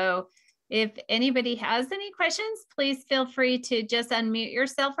information. So if anybody has any questions, please feel free to just unmute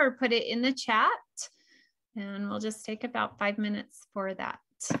yourself or put it in the chat. And we'll just take about 5 minutes for that.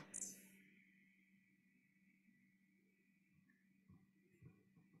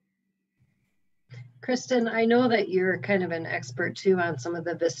 Kristen, I know that you're kind of an expert too on some of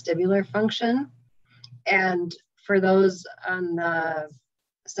the vestibular function. And for those on the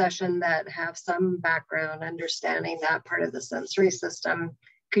session that have some background understanding that part of the sensory system,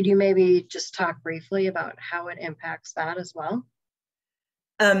 could you maybe just talk briefly about how it impacts that as well?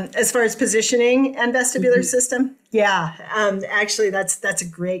 As far as positioning and vestibular system? Yeah, actually, that's a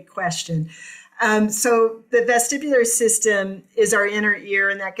great question. So the vestibular system is our inner ear,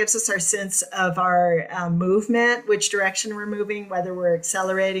 and that gives us our sense of our movement, which direction we're moving, whether we're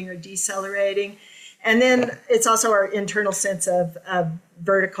accelerating or decelerating. And then it's also our internal sense of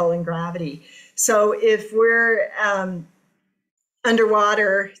vertical and gravity. So if we're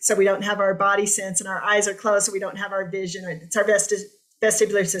underwater, so we don't have our body sense, and our eyes are closed, so we don't have our vision, it's our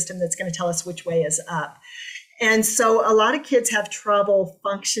vestibular system that's going to tell us which way is up. And so a lot of kids have trouble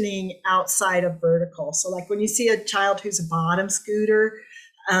functioning outside of vertical. So like when you see a child who's a bottom scooter,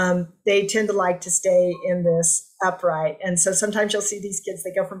 they tend to like to stay in this upright. And so sometimes you'll see these kids,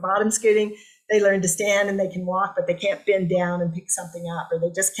 they go from bottom scooting, they learn to stand and they can walk, but they can't bend down and pick something up, or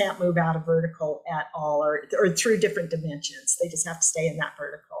they just can't move out of vertical at all, or through different dimensions. They just have to stay in that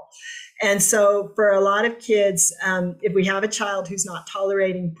vertical. And so for a lot of kids, if we have a child who's not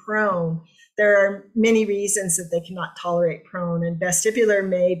tolerating prone, there are many reasons that they cannot tolerate prone, and vestibular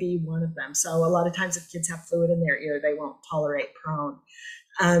may be one of them. So a lot of times if kids have fluid in their ear, they won't tolerate prone.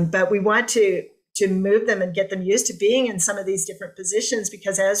 But we want to move them and get them used to being in some of these different positions,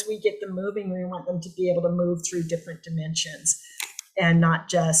 because as we get them moving, we want them to be able to move through different dimensions and not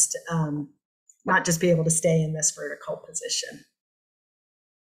just not just be able to stay in this vertical position.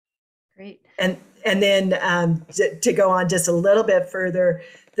 Great. And then to go on just a little bit further,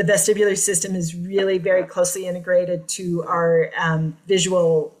 the vestibular system is really very closely integrated to our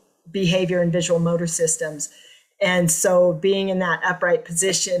visual behavior and visual motor systems. And so being in that upright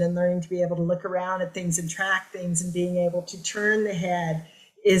position and learning to be able to look around at things and track things and being able to turn the head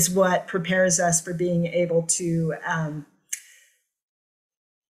is what prepares us for being able to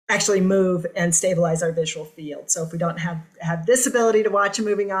actually move and stabilize our visual field. So if we don't have this ability to watch a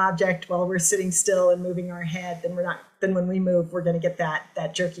moving object while we're sitting still and moving our head, then when we move, we're going to get that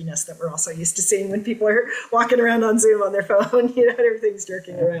jerkiness that we're also used to seeing when people are walking around on Zoom on their phone, everything's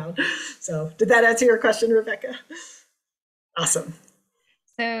jerking around. So did that answer your question, Rebecca? Awesome.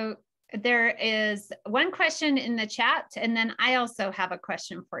 So there is one question in the chat, and then I also have a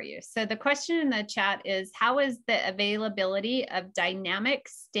question for you. So the question in the chat is, how is the availability of dynamic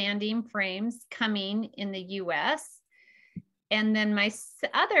standing frames coming in the US? And then my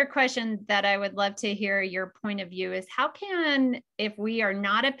other question that I would love to hear your point of view is, how can, if we are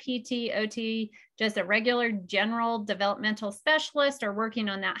not a PT, OT, just a regular general developmental specialist or working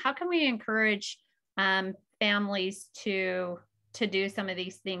on that, how can we encourage families to do some of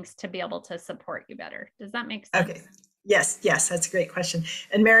these things to be able to support you better? Does that make sense? Okay. Yes, that's a great question.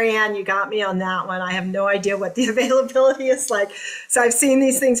 And Marianne, you got me on that one. I have no idea what the availability is like. So I've seen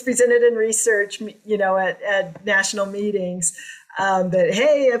these things presented in research, at national meetings, that,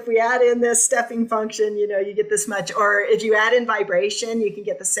 hey, if we add in this stepping function, you get this much. Or if you add in vibration, you can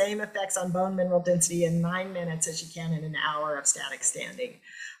get the same effects on bone mineral density in 9 minutes as you can in an hour of static standing.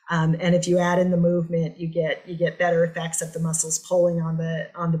 And if you add in the movement, you get better effects of the muscles pulling on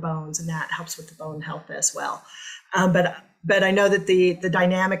the bones, and that helps with the bone health as well. But I know that the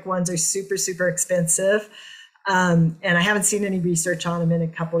dynamic ones are super, super expensive, and I haven't seen any research on them in a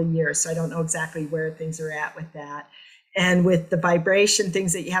couple of years, so I don't know exactly where things are at with that. And with the vibration,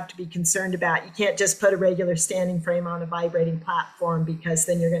 things that you have to be concerned about, you can't just put a regular standing frame on a vibrating platform, because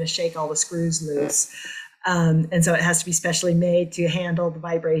then you're going to shake all the screws loose. And so it has to be specially made to handle the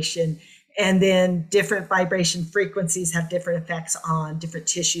vibration. And then different vibration frequencies have different effects on different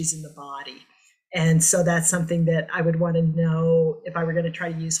tissues in the body. And so that's something that I would want to know. If I were going to try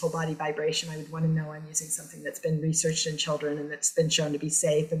to use whole body vibration, I would want to know I'm using something that's been researched in children and that's been shown to be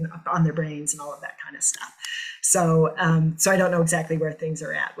safe and on their brains and all of that kind of stuff. So I don't know exactly where things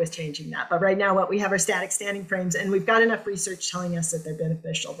are at with changing that. But right now what we have are static standing frames, and we've got enough research telling us that they're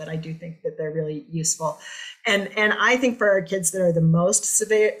beneficial, that I do think that they're really useful. And I think for our kids that are the most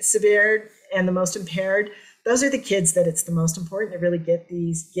severe and the most impaired, those are the kids that it's the most important to really get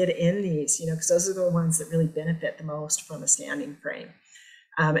in these, because those are the ones that really benefit the most from a standing frame.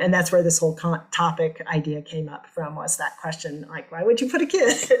 And that's where this whole topic idea came up from, was that question, like, why would you put a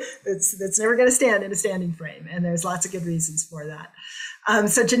kid that's never going to stand in a standing frame? And there's lots of good reasons for that.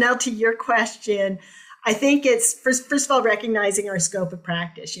 So Janelle, to your question, I think it's first of all, recognizing our scope of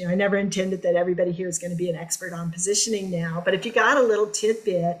practice. I never intended that everybody here is going to be an expert on positioning now, but if you got a little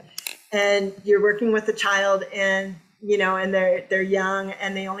tidbit and you're working with a child and and they're young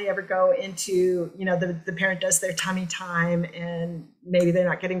and they only ever go into, the parent does their tummy time, and maybe they're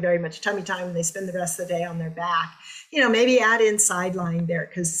not getting very much tummy time and they spend the rest of the day on their back, maybe add in side lying there,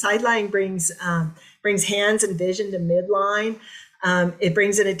 because side lying brings hands and vision to midline. It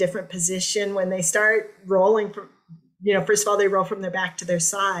brings it a different position when they start rolling from, first of all, they roll from their back to their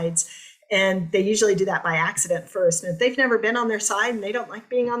sides. And they usually do that by accident first. And if they've never been on their side and they don't like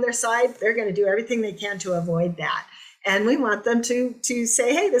being on their side, they're going to do everything they can to avoid that. And we want them to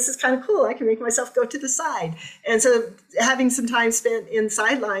say, hey, this is kind of cool. I can make myself go to the side. And so having some time spent in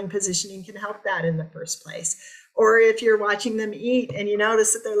side lying positioning can help that in the first place. Or if you're watching them eat and you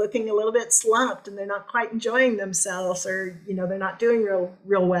notice that they're looking a little bit slumped and they're not quite enjoying themselves, or, they're not doing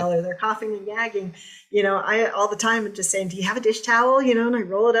real well, or they're coughing and gagging, I all the time am just saying, do you have a dish towel? And I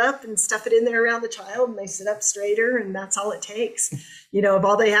roll it up and stuff it in there around the child, and they sit up straighter, and that's all it takes. If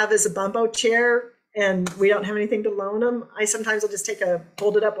all they have is a bumbo chair and we don't have anything to loan them, I sometimes will just take a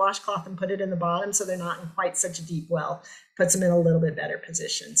folded up washcloth and put it in the bottom so they're not in quite such a deep well, puts them in a little bit better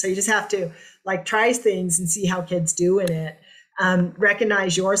position. So you just have to try things and see how kids do in it.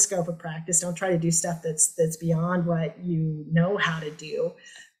 Recognize your scope of practice. Don't try to do stuff that's beyond what you know how to do.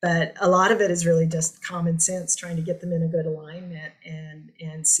 But a lot of it is really just common sense, trying to get them in a good alignment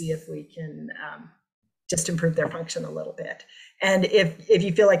and see if we can just improve their function a little bit. And if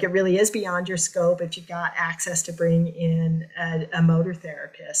you feel like it really is beyond your scope, if you've got access to bring in a motor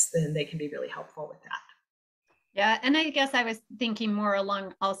therapist, then they can be really helpful with that. Yeah, and I guess I was thinking more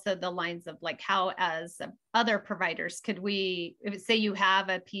along also the lines of like how as other providers could we, say you have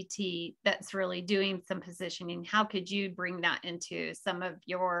a PT that's really doing some positioning, how could you bring that into some of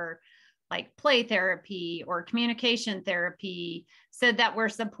your like play therapy or communication therapy so that we're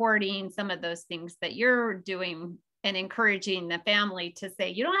supporting some of those things that you're doing and encouraging the family to say,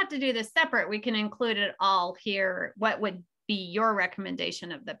 you don't have to do this separate, we can include it all here. What would be your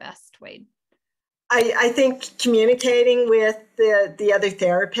recommendation of the best way? I think communicating with the other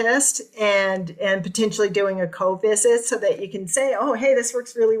therapist and potentially doing a co-visit so that you can say, oh, hey, this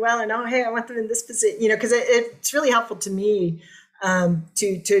works really well. And oh, hey, I want them in this position, because it's really helpful to me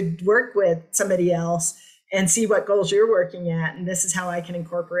to work with somebody else and see what goals you're working at. And this is how I can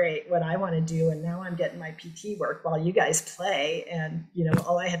incorporate what I want to do. And now I'm getting my PT work while you guys play. And,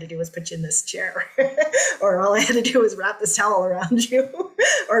 all I had to do was put you in this chair or all I had to do was wrap this towel around you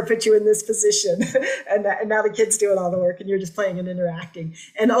or put you in this position. And now the kid's doing all the work and you're just playing and interacting.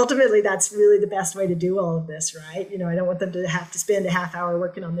 And ultimately, that's really the best way to do all of this, right? I don't want them to have to spend a half hour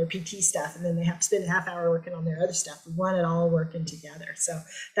working on their PT stuff and then they have to spend a half hour working on their other stuff. We want it all working together. So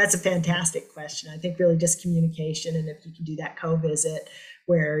that's a fantastic question. I think really just communication, and if you can do that co-visit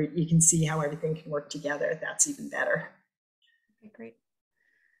where you can see how everything can work together, that's even better. Okay, great.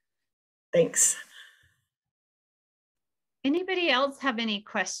 Thanks. Anybody else have any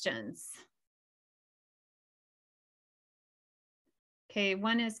questions? Okay,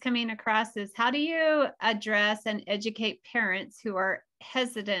 one is coming across is, how do you address and educate parents who are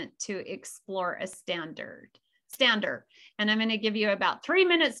hesitant to explore a standard? And I'm going to give you about 3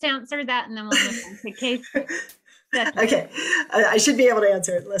 minutes to answer that, and then we'll move on to case. Okay, I should be able to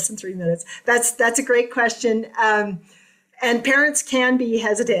answer it in less than 3 minutes. That's a great question. And parents can be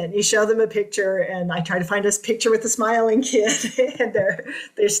hesitant. You show them a picture, and I try to find a picture with a smiling kid, and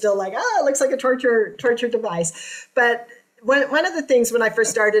they're still like, oh, it looks like a torture device. But one of the things when I first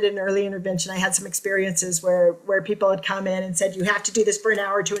started in early intervention, I had some experiences where people had come in and said, you have to do this for an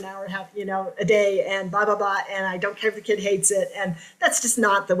hour to an hour and a half, a day, and blah, blah, blah. And I don't care if the kid hates it. And that's just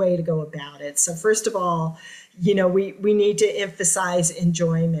not the way to go about it. So first of all, we need to emphasize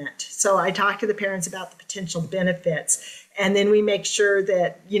enjoyment. So I talk to the parents about the potential benefits. And then we make sure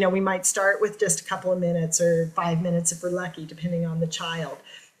that, we might start with just a couple of minutes or 5 minutes if we're lucky, depending on the child.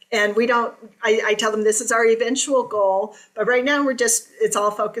 And I tell them this is our eventual goal, but right now it's all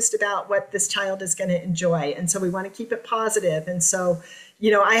focused about what this child is going to enjoy. And so we want to keep it positive. And so,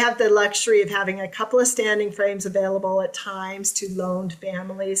 I have the luxury of having a couple of standing frames available at times to loaned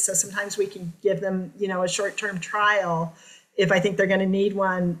families. So sometimes we can give them, a short-term trial. If I think they're going to need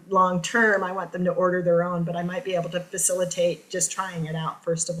one long-term, I want them to order their own, but I might be able to facilitate just trying it out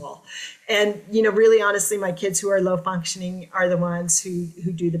first of all. And, really honestly, my kids who are low functioning are the ones who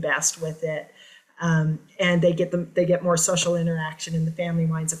do the best with it. And they get more social interaction, and the family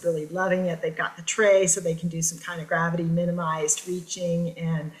winds up really loving it. They've got the tray, so they can do some kind of gravity minimized reaching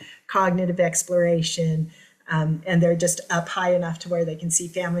and cognitive exploration. And they're just up high enough to where they can see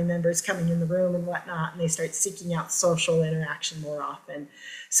family members coming in the room and whatnot, and they start seeking out social interaction more often.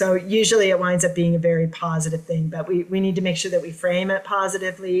 So usually it winds up being a very positive thing, but we need to make sure that we frame it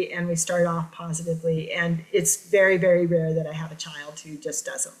positively and we start off positively. And it's very, very rare that I have a child who just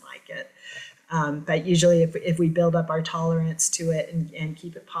doesn't like it. But usually if we build up our tolerance to it and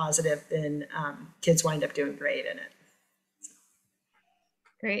keep it positive, then kids wind up doing great in it.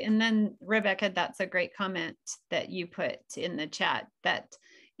 Great. And then Rebecca, that's a great comment that you put in the chat, that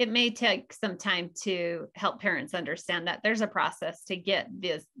it may take some time to help parents understand that there's a process to get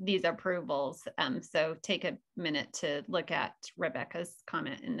these approvals. So take a minute to look at Rebecca's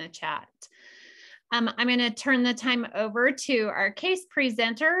comment in the chat. I'm going to turn the time over to our case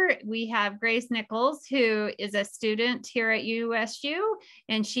presenter. We have Grace Nichols, who is a student here at USU,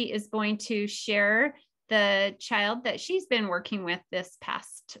 and she is going to share the child that she's been working with this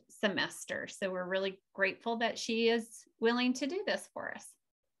past semester. So we're really grateful that she is willing to do this for us.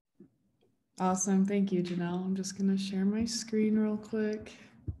 Awesome. Thank you, Janelle. I'm just going to share my screen real quick.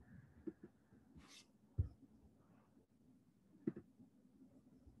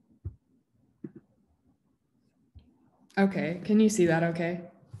 Okay, can you see that okay?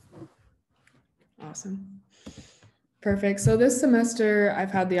 Awesome. Perfect. So this semester, I've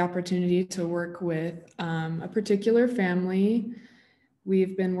had the opportunity to work with a particular family.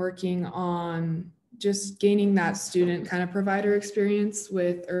 We've been working on just gaining that student kind of provider experience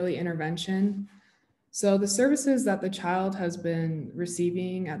with early intervention. So the services that the child has been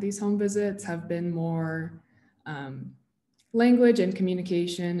receiving at these home visits have been more language and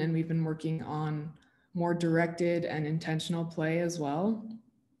communication, and we've been working on more directed and intentional play as well.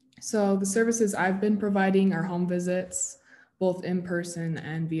 So the services I've been providing are home visits, both in person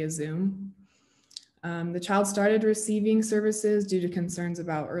and via Zoom. The child started receiving services due to concerns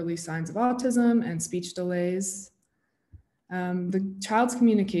about early signs of autism and speech delays. The child's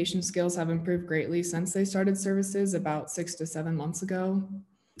communication skills have improved greatly since they started services about 6 to 7 months ago.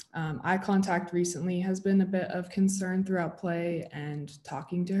 Eye contact recently has been a bit of concern throughout play and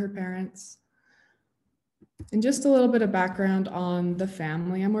talking to her parents. And just a little bit of background on the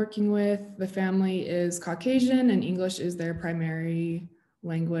family I'm working with. The family is Caucasian and English is their primary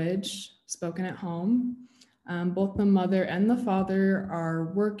language spoken at home. Both the mother and the father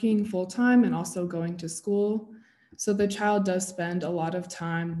are working full-time and also going to school. So the child does spend a lot of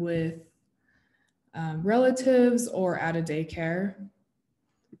time with relatives or at a daycare.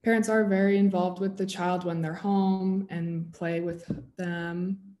 Parents are very involved with the child when they're home and play with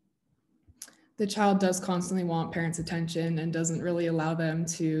them. The child does constantly want parents' attention and doesn't really allow them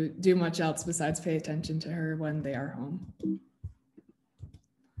to do much else besides pay attention to her when they are home.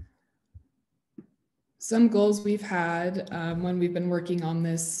 Some goals we've had when we've been working on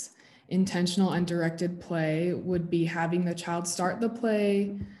this intentional and directed play would be having the child start the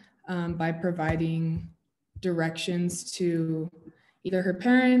play by providing directions to either her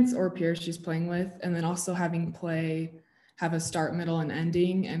parents or peers she's playing with, and then also having play have a start, middle, and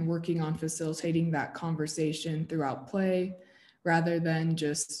ending, and working on facilitating that conversation throughout play rather than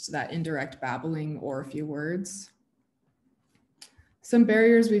just that indirect babbling or a few words. Some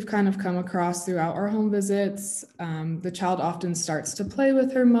barriers we've kind of come across throughout our home visits. The child often starts to play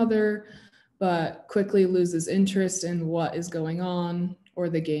with her mother, but quickly loses interest in what is going on or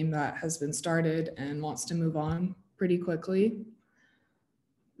the game that has been started and wants to move on pretty quickly.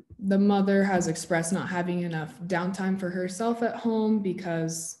 The mother has expressed not having enough downtime for herself at home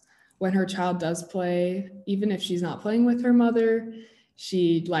because when her child does play, even if she's not playing with her mother,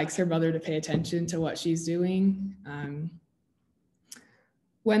 she likes her mother to pay attention to what she's doing.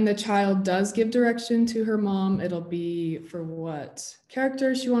 When the child does give direction to her mom, it'll be for what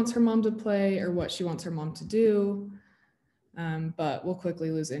character she wants her mom to play or what she wants her mom to do, but will quickly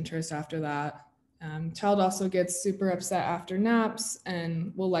lose interest after that. Child also gets super upset after naps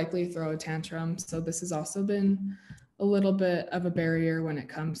and will likely throw a tantrum. So this has also been a little bit of a barrier when it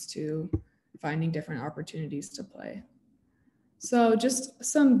comes to finding different opportunities to play. So just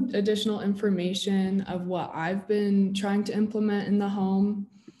some additional information of what I've been trying to implement in the home.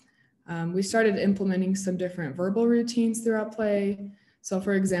 We started implementing some different verbal routines throughout play. So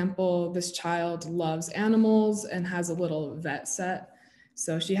for example, this child loves animals and has a little vet set.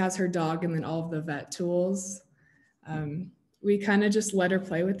 So she has her dog and then all of the vet tools. We kind of just let her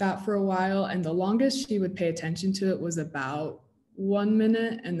play with that for a while. And the longest she would pay attention to it was about 1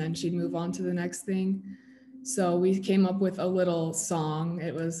 minute, and then she'd move on to the next thing. So we came up with a little song.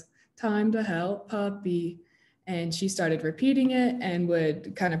 It was "Time to Help Puppy." And she started repeating it and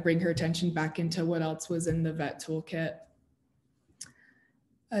would kind of bring her attention back into what else was in the vet toolkit.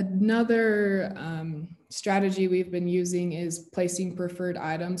 Another strategy we've been using is placing preferred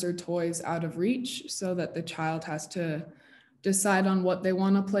items or toys out of reach so that the child has to decide on what they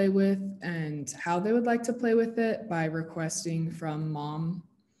want to play with and how they would like to play with it by requesting from mom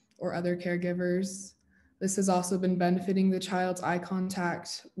or other caregivers. This has also been benefiting the child's eye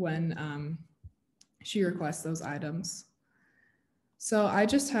contact when she requests those items. So I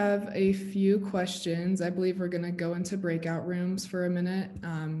just have a few questions. I believe we're going to go into breakout rooms for a minute.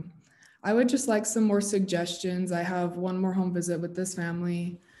 I would just like some more suggestions. I have one more home visit with this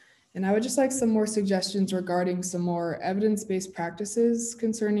family, and I would just like some more suggestions regarding some more evidence-based practices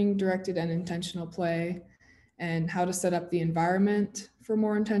concerning directed and intentional play, and how to set up the environment for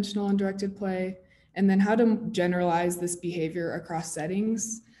more intentional and directed play, and then how to generalize this behavior across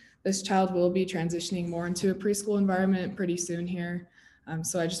settings. This child will be transitioning more into a preschool environment pretty soon here.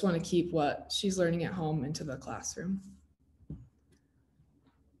 So I just want to keep what she's learning at home into the classroom.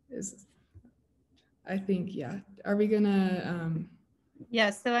 I think, yeah. Are we gonna?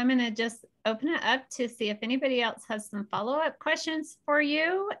 Yes, so I'm gonna just open it up to see if anybody else has some follow-up questions for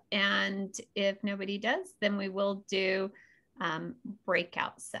you. And if nobody does, then we will do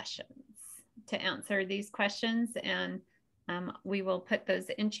breakout sessions to answer these questions, and we will put those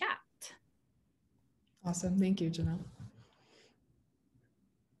in chat. Awesome, thank you, Janelle.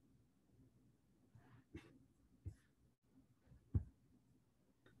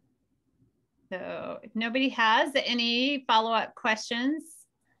 So if nobody has any follow-up questions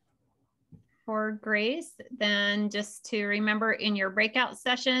for Grace, then just to remember in your breakout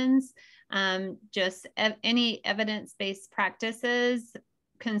sessions, just any evidence-based practices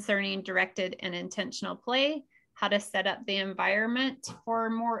concerning directed and intentional play, how to set up the environment for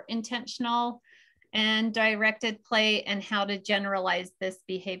more intentional and directed play, and how to generalize this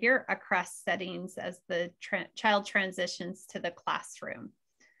behavior across settings as the child transitions to the classroom.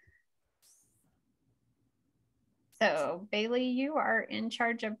 So Bailey, you are in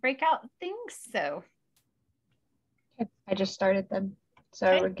charge of breakout things. So okay. I just started them, so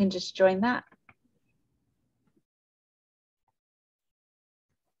everyone can just join that.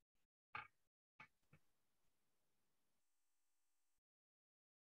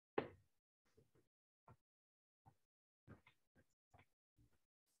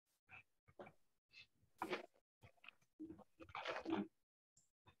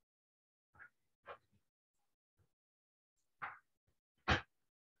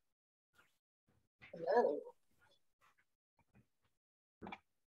 Hello.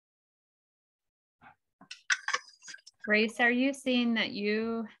 Grace, are you seeing that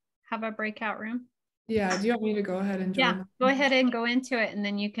you have a breakout room? Yeah, do you want me to go ahead and join? Yeah, go ahead and go into it, and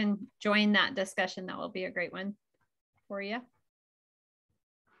then you can join that discussion. That will be a great one for you.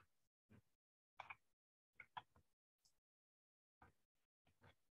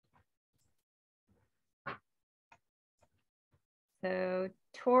 So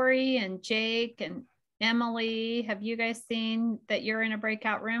Tori and Jake and Emily, have you guys seen that you're in a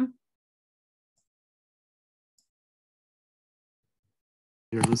breakout room?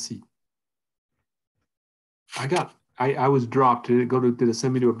 Here, let's see. I was dropped. Did it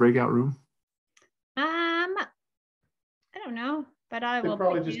send me to a breakout room? I don't know, but I will. They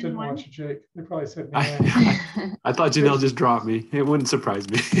probably just didn't want you, Jake. They probably said, nah. I thought Janelle just dropped me. It wouldn't surprise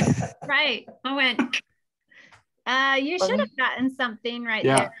me. Right. I went, you should have gotten something right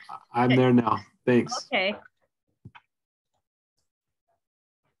there. Yeah, I'm there now. Thanks. Okay.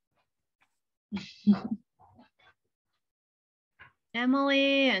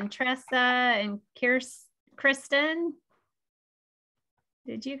 Emily and Tressa and Kirsten,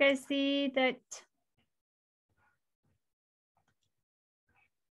 did you guys see that?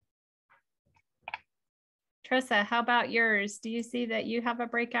 Tressa, how about yours? Do you see that you have a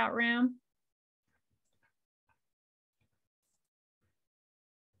breakout room?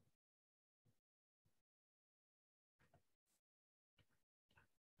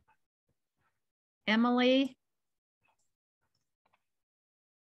 Emily?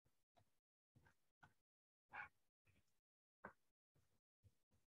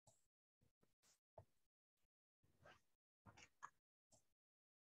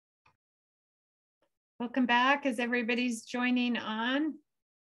 Welcome back as everybody's joining on.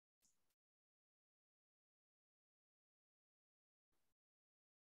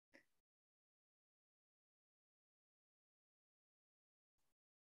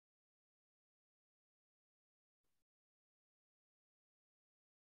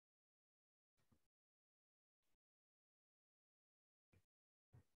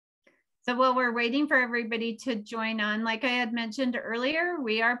 So while we're waiting for everybody to join on, like I had mentioned earlier,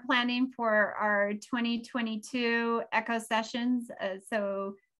 we are planning for our 2022 ECHO sessions.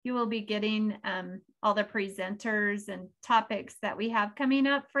 So you will be getting all the presenters and topics that we have coming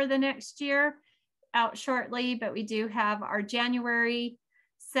up for the next year out shortly, but we do have our January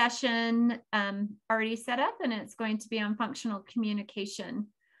session already set up, and it's going to be on functional communication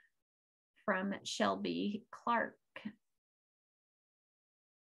from Shelby Clark.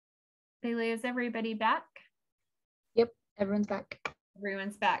 Bailey, is everybody back? Yep, everyone's back.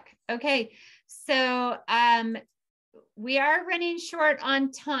 Everyone's back. Okay, so we are running short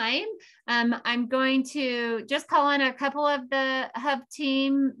on time. I'm going to just call on a couple of the Hub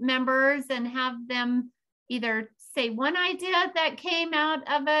team members and have them either say one idea that came out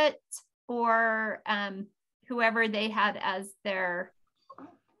of it, or whoever they had as their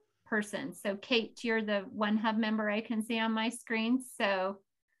person. So Kate, you're the one Hub member I can see on my screen. So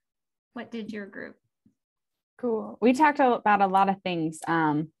what did your group? Cool. We talked about a lot of things.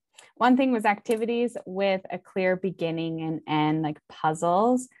 One thing was activities with a clear beginning and end, like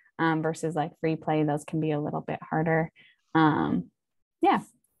puzzles versus like free play. Those can be a little bit harder. Yeah.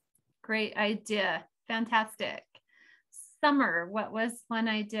 Great idea. Fantastic. Summer, what was one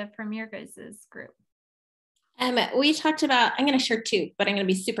idea from your guys' group? We talked about, I'm going to share two, but I'm going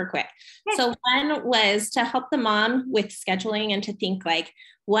to be super quick. So one was to help the mom with scheduling and to think like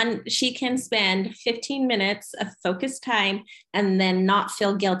she can spend 15 minutes of focused time and then not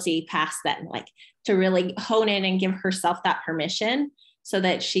feel guilty past then, like to really hone in and give herself that permission so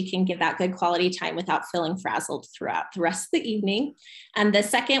that she can give that good quality time without feeling frazzled throughout the rest of the evening. And the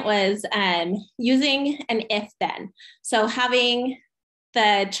second was using an if then. So having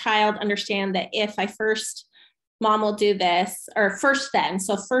the child understand that if I first, mom will do this, or first then.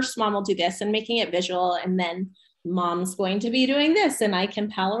 So first mom will do this, and making it visual, and then mom's going to be doing this and I can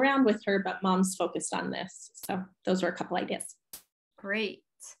pal around with her, but mom's focused on this. So those were a couple ideas. Great.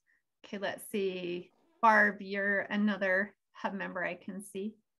 Okay, let's see. Barb, you're another hub member I can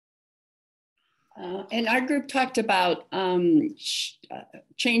see. And our group talked about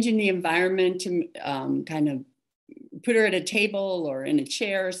changing the environment to kind of put her at a table or in a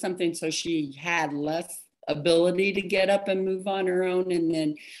chair or something so she had less ability to get up and move on her own. And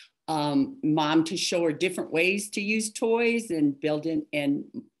then mom to show her different ways to use toys and building and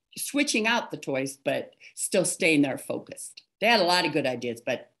switching out the toys, but still staying there focused. They had a lot of good ideas,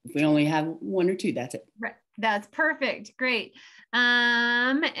 but if we only have one or two, that's it. Right. That's perfect. Great.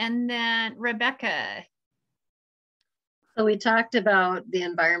 And then Rebecca. So we talked about the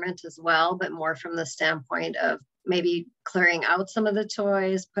environment as well, but more from the standpoint of maybe clearing out some of the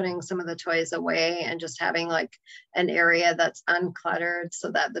toys, putting some of the toys away, and just having like an area that's uncluttered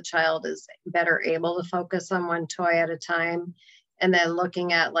so that the child is better able to focus on one toy at a time. And then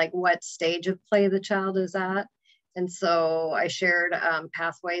looking at like what stage of play the child is at. And so I shared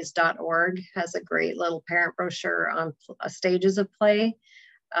pathways.org has a great little parent brochure on stages of play.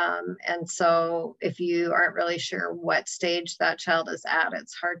 And so if you aren't really sure what stage that child is at,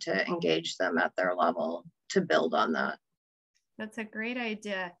 it's hard to engage them at their level to build on that. That's a great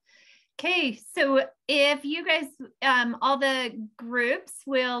idea. Okay, so if you guys, all the groups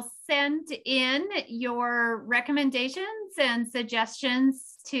will send in your recommendations and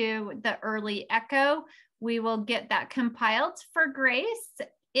suggestions to the early ECHO. We will get that compiled for Grace.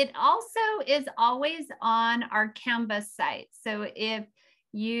 It also is always on our Canvas site. So if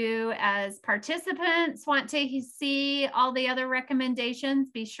you as participants want to see all the other recommendations,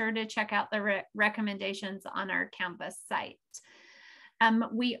 be sure to check out the recommendations on our Canvas site.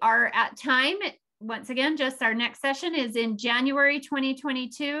 We are at time. Once again, just our next session is in January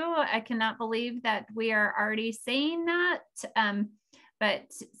 2022. I cannot believe that we are already saying that.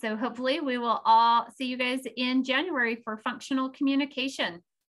 But so hopefully we will all see you guys in January for functional communication.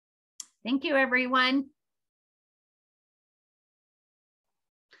 Thank you, everyone.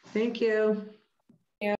 Thank you.